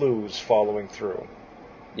little clues following through.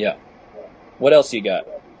 Yeah. What else you got?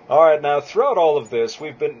 All right, now throughout all of this,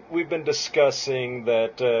 we've been discussing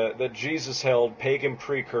that that Jesus held pagan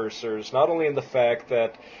precursors, not only in the fact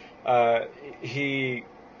that he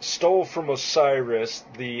stole from Osiris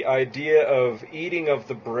the idea of eating of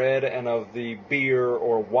the bread and of the beer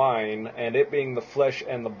or wine, and it being the flesh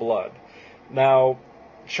and the blood. Now,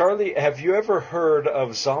 Charlie, have you ever heard of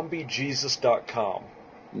ZombieJesus.com?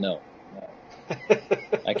 No.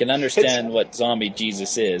 I can understand what Zombie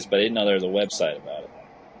Jesus is, but I didn't know there was a website about it.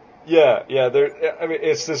 Yeah. I mean,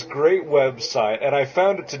 it's this great website, and I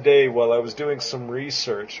found it today while I was doing some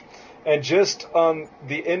research. And just on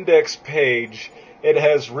the index page, it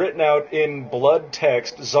has written out in blood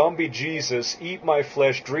text, "Zombie Jesus, eat my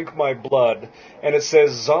flesh, drink my blood," and it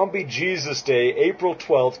says "Zombie Jesus Day, April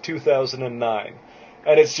 12th, 2009."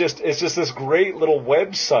 And it's just this great little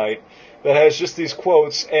website that has just these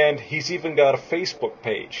quotes, and he's even got a Facebook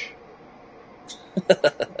page.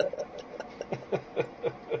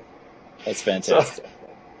 That's fantastic.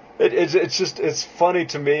 So, it's funny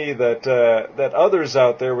to me that that others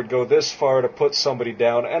out there would go this far to put somebody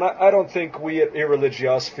down, and I don't think we at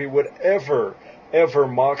Irreligiosity would ever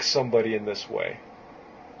mock somebody in this way.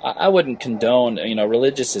 I wouldn't condone.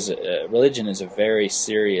 Religion is a very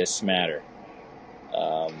serious matter.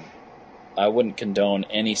 I wouldn't condone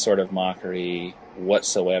any sort of mockery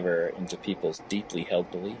whatsoever into people's deeply held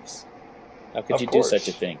beliefs. How could you do such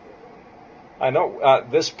a thing? I know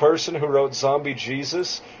this person who wrote Zombie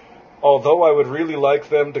Jesus, although I would really like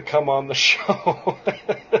them to come on the show,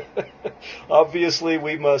 obviously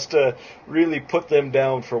we must really put them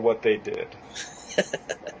down for what they did.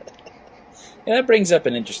 And that brings up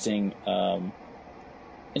an interesting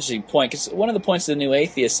point, because one of the points of the New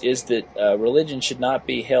Atheist is that religion should not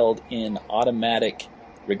be held in automatic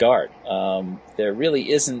regard. There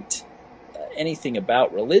really isn't anything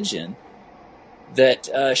about religion that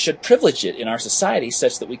should privilege it in our society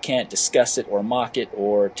such that we can't discuss it or mock it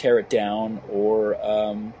or tear it down or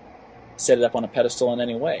set it up on a pedestal in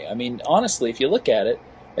any way. I mean, honestly, if you look at it,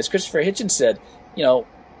 as Christopher Hitchens said,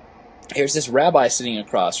 here's this rabbi sitting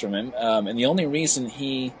across from him, and the only reason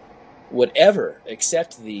he would ever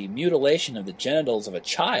accept the mutilation of the genitals of a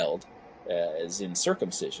child, as in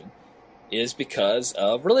circumcision, is because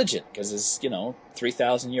of religion, because his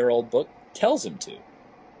 3,000-year-old book tells him to.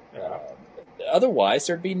 Yeah. Otherwise,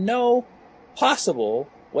 there'd be no possible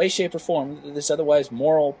way, shape, or form that this otherwise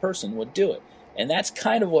moral person would do it. And that's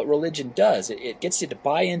kind of what religion does. It gets you to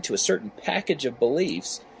buy into a certain package of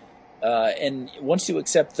beliefs, and once you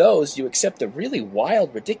accept those, you accept the really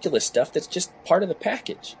wild, ridiculous stuff that's just part of the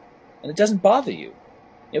package. And it doesn't bother you.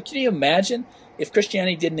 Can you imagine if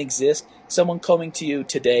Christianity didn't exist, someone coming to you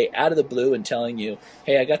today out of the blue and telling you,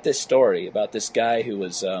 hey, I got this story about this guy who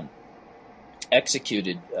was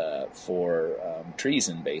executed for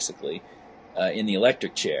treason, basically, in the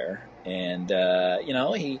electric chair. And,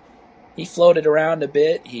 he floated around a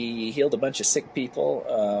bit. He healed a bunch of sick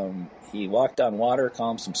people. He walked on water,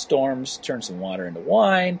 calmed some storms, turned some water into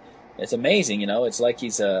wine. It's amazing, It's like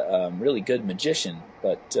he's a really good magician.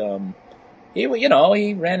 But he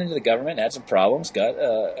ran into the government, had some problems, got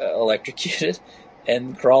electrocuted,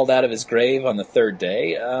 and crawled out of his grave on the third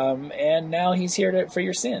day. And now he's here for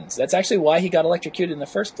your sins. That's actually why he got electrocuted in the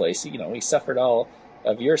first place. He suffered all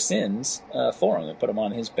of your sins for him. They put him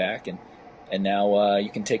on his back, and now you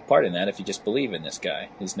can take part in that if you just believe in this guy.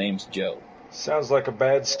 His name's Joe. Sounds like a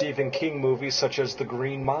bad Stephen King movie, such as The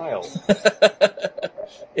Green Mile.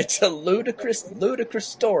 It's a ludicrous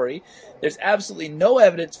story. There's absolutely no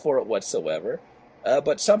evidence for it whatsoever.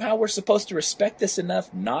 But somehow we're supposed to respect this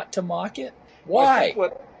enough not to mock it? Why?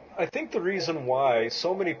 I think the reason why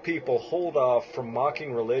so many people hold off from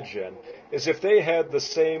mocking religion is if they had the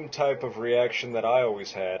same type of reaction that I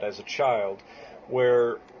always had as a child,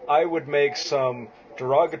 where I would make some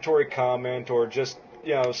derogatory comment or just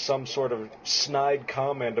some sort of snide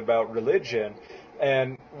comment about religion,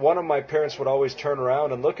 and one of my parents would always turn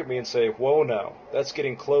around and look at me and say, whoa now, that's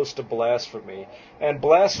getting close to blasphemy. And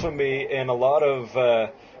blasphemy in a lot of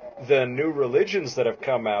the new religions that have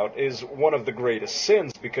come out is one of the greatest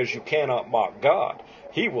sins, because you cannot mock God.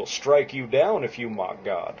 He will strike you down if you mock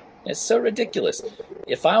God. It's so ridiculous.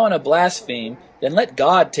 If I want to blaspheme, then let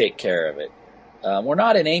God take care of it. We're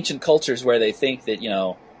not in ancient cultures where they think that,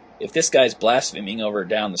 if this guy's blaspheming over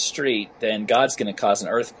down the street, then God's going to cause an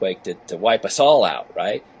earthquake to wipe us all out,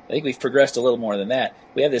 right? I think we've progressed a little more than that.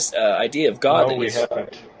 We have this idea of God that we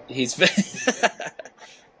haven't.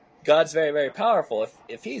 God's very, very powerful.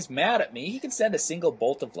 If he's mad at me, he can send a single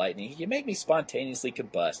bolt of lightning. He can make me spontaneously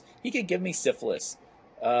combust. He can give me syphilis.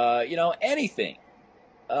 Anything.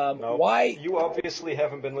 No, Why? you obviously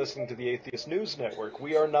haven't been listening to the Atheist News Network.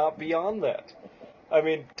 We are not beyond that. I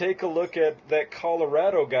mean, take a look at that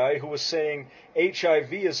Colorado guy who was saying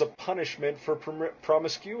HIV is a punishment for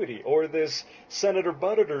promiscuity, or this Senator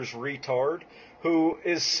Butters retard who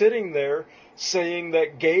is sitting there saying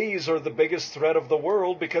that gays are the biggest threat of the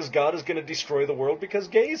world because God is going to destroy the world because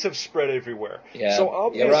gays have spread everywhere. Yeah, So you're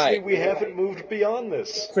obviously right. we haven't moved beyond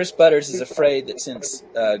this. Chris Butters is afraid that since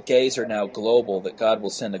gays are now global, that God will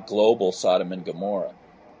send a global Sodom and Gomorrah.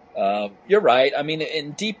 You're right. I mean,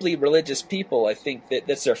 in deeply religious people, I think that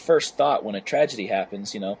that's their first thought when a tragedy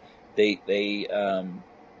happens. They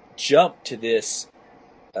jump to this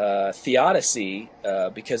theodicy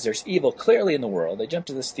because there's evil clearly in the world. They jump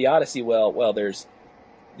to this theodicy. Well, there's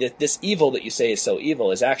this evil that you say is so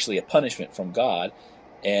evil is actually a punishment from God,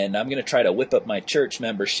 and I'm going to try to whip up my church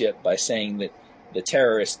membership by saying that the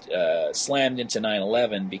terrorist slammed into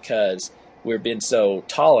 9/11 because we've been so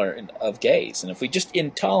tolerant of gays, and if we just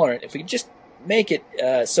make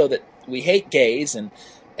it so that we hate gays and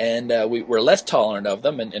we're less tolerant of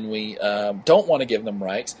them, and we don't want to give them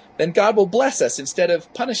rights, then God will bless us instead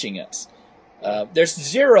of punishing us. There's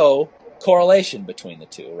zero correlation between the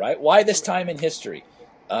two, right? Why this time in history?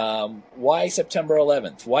 Why September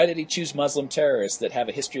 11th? Why did he choose Muslim terrorists that have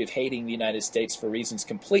a history of hating the United States for reasons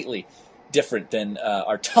completely different than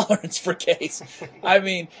our tolerance for gays? I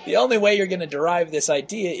mean, the only way you're going to derive this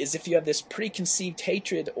idea is if you have this preconceived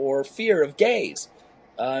hatred or fear of gays.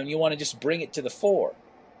 You want to just bring it to the fore.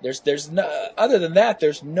 There's no, other than that,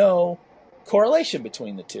 there's no correlation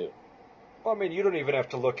between the two. Well, I mean, you don't even have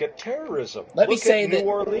to look at terrorism. Let me say New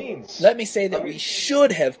Orleans. Let me say that we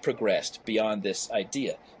should have progressed beyond this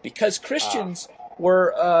idea because Christians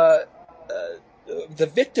were the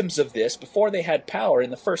victims of this before they had power in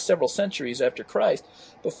the first several centuries after Christ.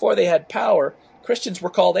 Before they had power, Christians were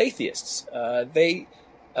called atheists. Their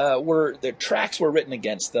tracts were written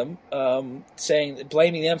against them,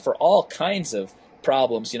 blaming them for all kinds of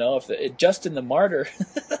problems. If Justin the Martyr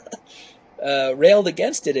railed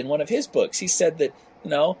against it in one of his books, he said that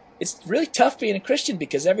it's really tough being a Christian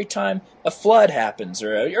because every time a flood happens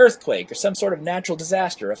or an earthquake or some sort of natural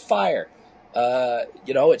disaster, a fire,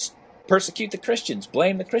 it's persecute the Christians,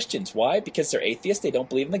 blame the Christians. Why? Because they're atheists, they don't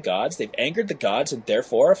believe in the gods, they've angered the gods, and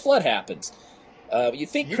therefore a flood happens. You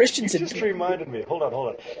think Christians? You just reminded me. Hold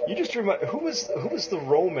on. You just who was the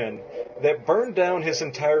Roman that burned down his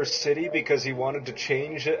entire city because he wanted to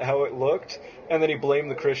change it how it looked, and then he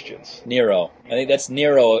blamed the Christians? Nero. I think that's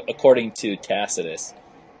Nero, according to Tacitus.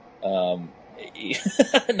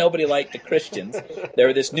 Nobody liked the Christians. They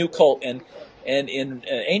were this new cult, and in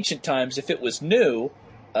ancient times, if it was new,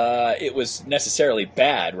 it was necessarily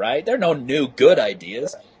bad, right? There are no new good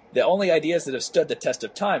ideas. The only ideas that have stood the test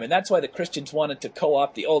of time, and that's why the Christians wanted to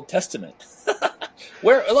co-opt the Old Testament.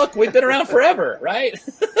 Look, we've been around forever, right?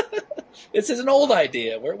 This is an old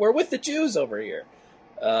idea. We're with the Jews over here.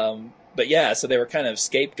 But yeah, so they were kind of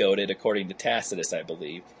scapegoated, according to Tacitus, I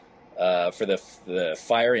believe, for the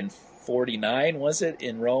fire in 49, was it,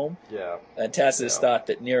 in Rome? Yeah. And Tacitus thought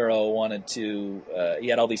that Nero wanted to, he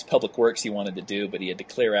had all these public works he wanted to do, but he had to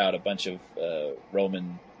clear out a bunch of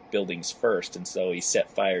Roman buildings first, and so he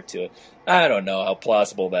set fire to it. I don't know how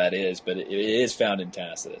plausible that is, but it is found in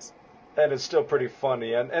Tacitus. And it's still pretty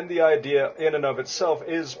funny, and the idea in and of itself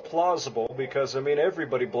is plausible because, I mean,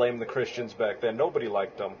 everybody blamed the Christians back then. Nobody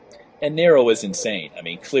liked them. And Nero was insane. I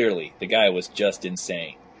mean, clearly, the guy was just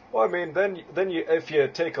insane. Well, I mean, then if you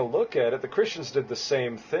take a look at it, the Christians did the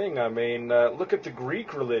same thing. I mean, look at the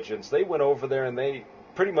Greek religions. They went over there and they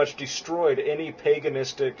pretty much destroyed any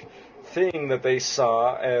paganistic thing that they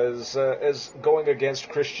saw as going against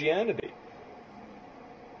Christianity.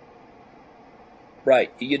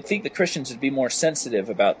 Right. You'd think the Christians would be more sensitive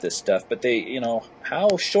about this stuff, but they,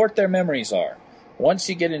 how short their memories are. Once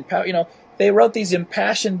you get in power, they wrote these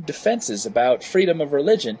impassioned defenses about freedom of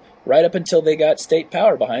religion right up until they got state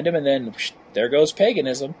power behind them, and then there goes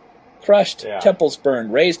paganism. Crushed, temples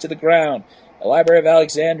burned, razed to the ground, a Library of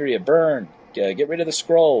Alexandria burned, get rid of the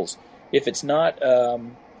scrolls. If it's not,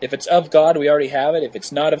 if it's of God, we already have it. If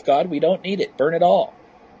it's not of God, we don't need it. Burn it all.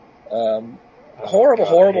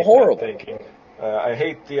 Horrible. I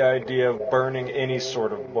hate the idea of burning any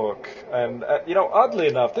sort of book. And, oddly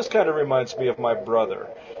enough, this kind of reminds me of my brother.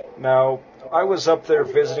 Now, I was up there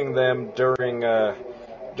visiting them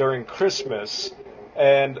during Christmas,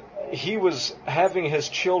 and he was having his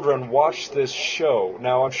children watch this show.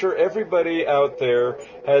 Now, I'm sure everybody out there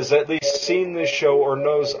has at least seen this show or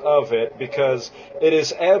knows of it, because it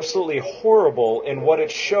is absolutely horrible in what it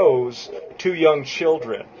shows to young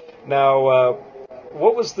children. Now,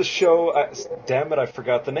 what was the show? Damn it, I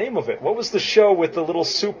forgot the name of it. What was the show with the little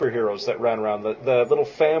superheroes that ran around? The little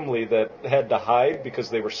family that had to hide because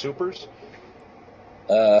they were supers?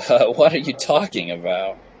 What are you talking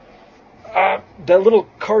about? That little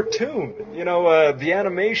cartoon, the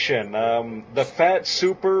animation, the fat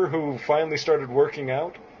super who finally started working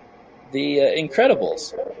out. The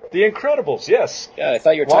Incredibles. The Incredibles, yes. Yeah, I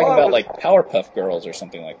thought you were talking about like Powerpuff Girls or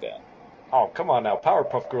something like that. Oh, come on now,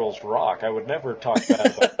 Powerpuff Girls rock. I would never talk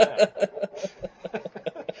bad about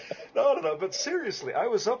that. No, but seriously, I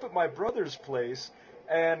was up at my brother's place,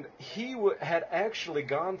 and he had actually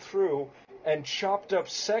gone through and chopped up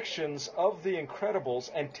sections of The Incredibles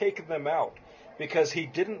and taken them out because he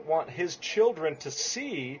didn't want his children to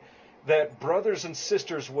see that brothers and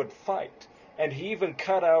sisters would fight. And he even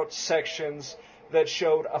cut out sections that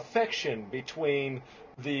showed affection between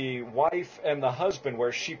the wife and the husband,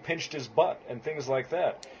 where she pinched his butt and things like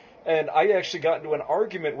that. And I actually got into an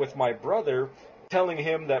argument with my brother, telling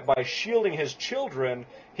him that by shielding his children,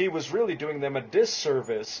 he was really doing them a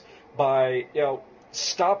disservice by,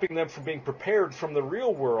 stopping them from being prepared from the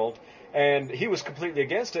real world. And he was completely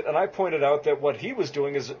against it. And I pointed out that what he was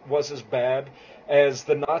doing was as bad as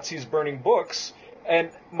the Nazis burning books.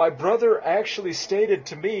 And my brother actually stated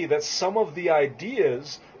to me that some of the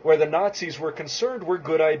ideas where the Nazis were concerned were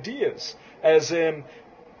good ideas, as in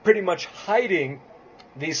pretty much hiding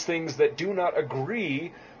these things that do not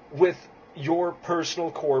agree with your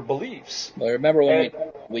personal core beliefs. Well, remember when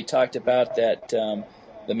we talked about that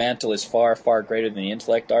the mantle is far, far greater than the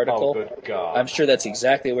intellect article? Oh, good God. I'm sure that's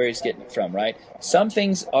exactly where he's getting it from, right? Some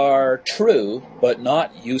things are true, but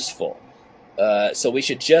not useful. So we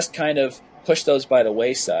should just kind of push those by the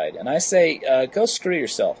wayside. And I say, go screw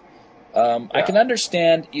yourself. I can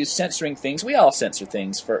understand you censoring things. We all censor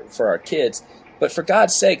things for our kids. But for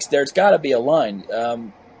God's sakes, there's got to be a line.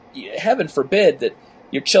 Heaven forbid that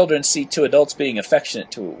your children see two adults being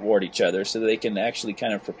affectionate toward each other so that they can actually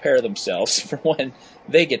kind of prepare themselves for when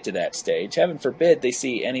they get to that stage. Heaven forbid they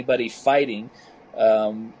see anybody fighting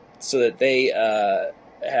so that they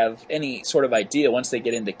have any sort of idea once they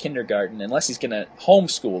get into kindergarten, unless he's going to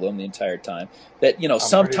homeschool them the entire time, that, sometimes...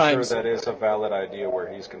 I'm pretty sure that is a valid idea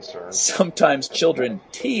where he's concerned. Sometimes children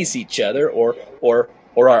tease each other or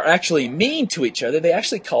are actually mean to each other. They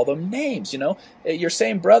actually call them names, Your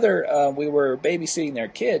same brother, we were babysitting their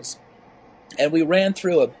kids, and we ran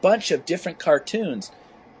through a bunch of different cartoons,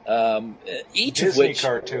 Disney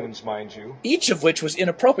cartoons, mind you. Each of which was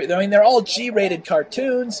inappropriate. I mean, they're all G-rated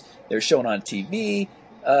cartoons. They're shown on TV.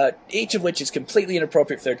 Each of which is completely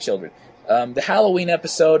inappropriate for their children. The Halloween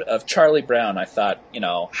episode of Charlie Brown, I thought,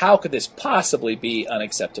 how could this possibly be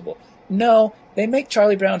unacceptable? No, they make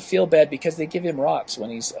Charlie Brown feel bad because they give him rocks when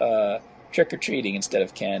he's trick-or-treating instead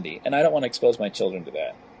of candy. And I don't want to expose my children to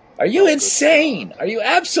that. Are you insane? Are you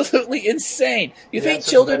absolutely insane? You think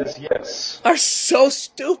children are so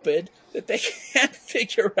stupid that they can't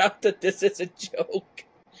figure out that this is a joke?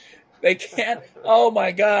 They can't. Oh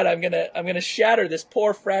my God! I'm gonna shatter this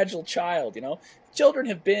poor fragile child. Children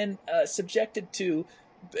have been subjected to,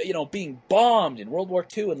 being bombed in World War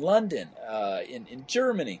II in London, in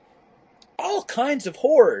Germany, all kinds of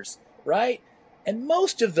horrors, right? And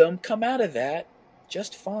most of them come out of that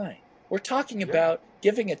just fine. We're talking about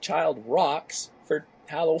giving a child rocks for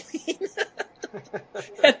Halloween,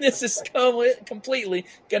 and this is completely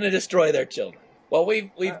going to destroy their children. Well,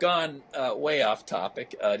 we've gone way off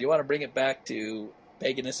topic. Do you want to bring it back to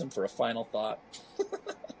paganism for a final thought?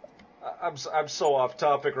 I'm so off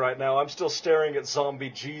topic right now. I'm still staring at zombie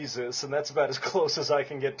Jesus, and that's about as close as I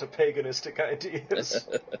can get to paganistic ideas.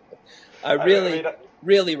 I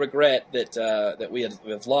really regret that we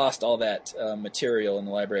have lost all that material in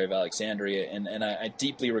the Library of Alexandria, and I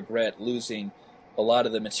deeply regret losing a lot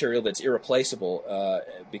of the material that's irreplaceable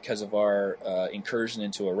because of our incursion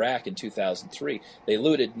into Iraq in 2003. They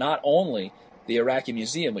looted not only the Iraqi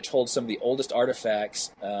Museum, which holds some of the oldest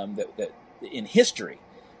artifacts that in history,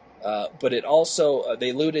 but it also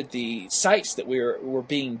they looted the sites that were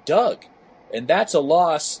being dug, and that's a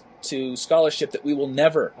loss to scholarship that we will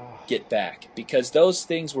never get back, because those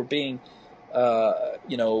things were being,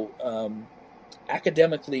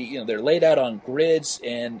 academically, they're laid out on grids,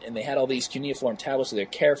 and they had all these cuneiform tablets, so they're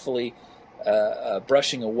carefully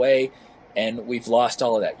brushing away, and we've lost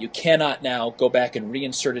all of that. You cannot now go back and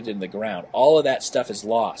reinsert it in the ground. All of that stuff is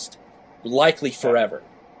lost, likely forever.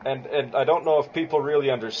 And I don't know if people really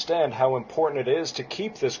understand how important it is to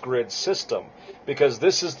keep this grid system, because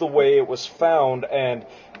this is the way it was found, and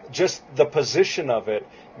just the position of it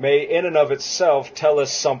may in and of itself tell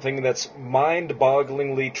us something that's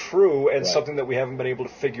mind-bogglingly true and something that we haven't been able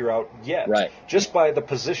to figure out yet. Right. Just by the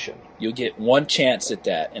position. You'll get one chance at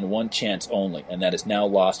that, and one chance only, and that is now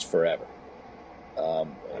lost forever.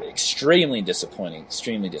 Extremely disappointing.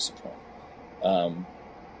 Extremely disappointing.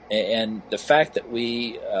 And the fact that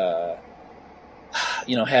we,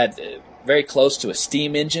 had very close to a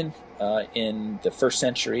steam engine in the first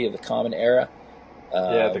century of the Common Era.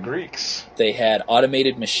 The Greeks. They had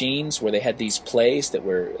automated machines where they had these plays that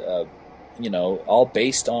were, all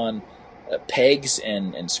based on pegs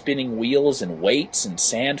and spinning wheels and weights and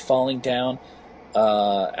sand falling down.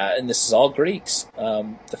 And this is all Greeks.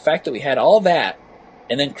 The fact that we had all that,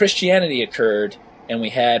 and then Christianity occurred, and we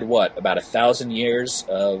had, about 1,000 years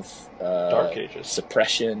of Dark Ages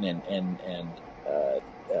suppression and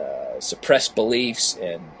suppressed beliefs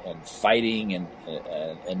and fighting and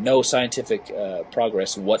no scientific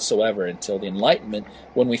progress whatsoever until the Enlightenment,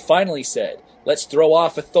 when we finally said, let's throw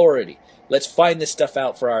off authority. Let's find this stuff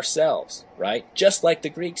out for ourselves, right? Just like the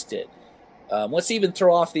Greeks did. Let's even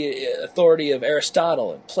throw off the authority of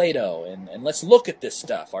Aristotle and Plato, and let's look at this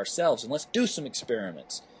stuff ourselves, and let's do some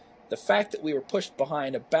experiments. The fact that we were pushed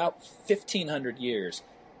behind about 1,500 years,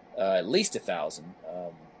 at least 1,000,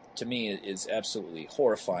 to me is absolutely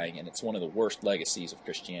horrifying, and it's one of the worst legacies of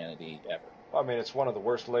Christianity ever. I mean, it's one of the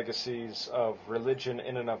worst legacies of religion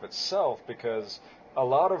in and of itself, because a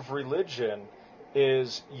lot of religion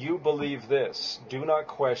is, you believe this, do not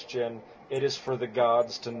question, it is for the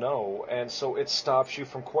gods to know, and so it stops you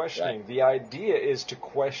from questioning. Right. The idea is to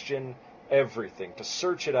question everything, to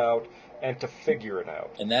search it out, and to figure it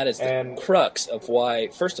out. And that is the crux of why,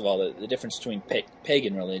 first of all, the difference between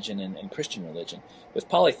pagan religion and Christian religion. With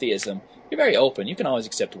polytheism, you're very open. You can always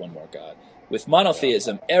accept one more God. With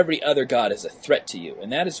monotheism, every other god is a threat to you.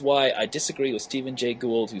 And that is why I disagree with Stephen Jay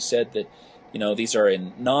Gould, who said that, these are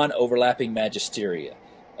in non-overlapping magisteria.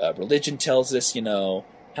 Religion tells us,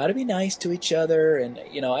 how to be nice to each other. And,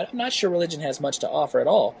 I'm not sure religion has much to offer at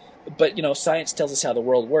all. But, science tells us how the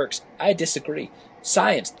world works. I disagree.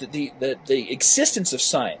 Science, the existence of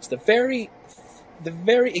science, the very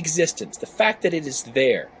existence, the fact that it is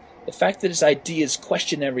there, the fact that its ideas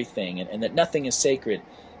question everything and that nothing is sacred,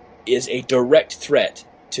 is a direct threat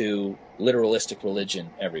to literalistic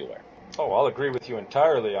religion everywhere. Oh, I'll agree with you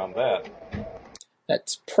entirely on that.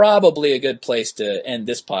 That's probably a good place to end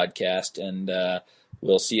this podcast, and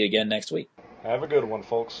we'll see you again next week. Have a good one,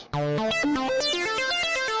 folks.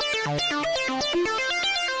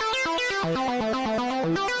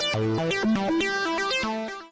 Thank you.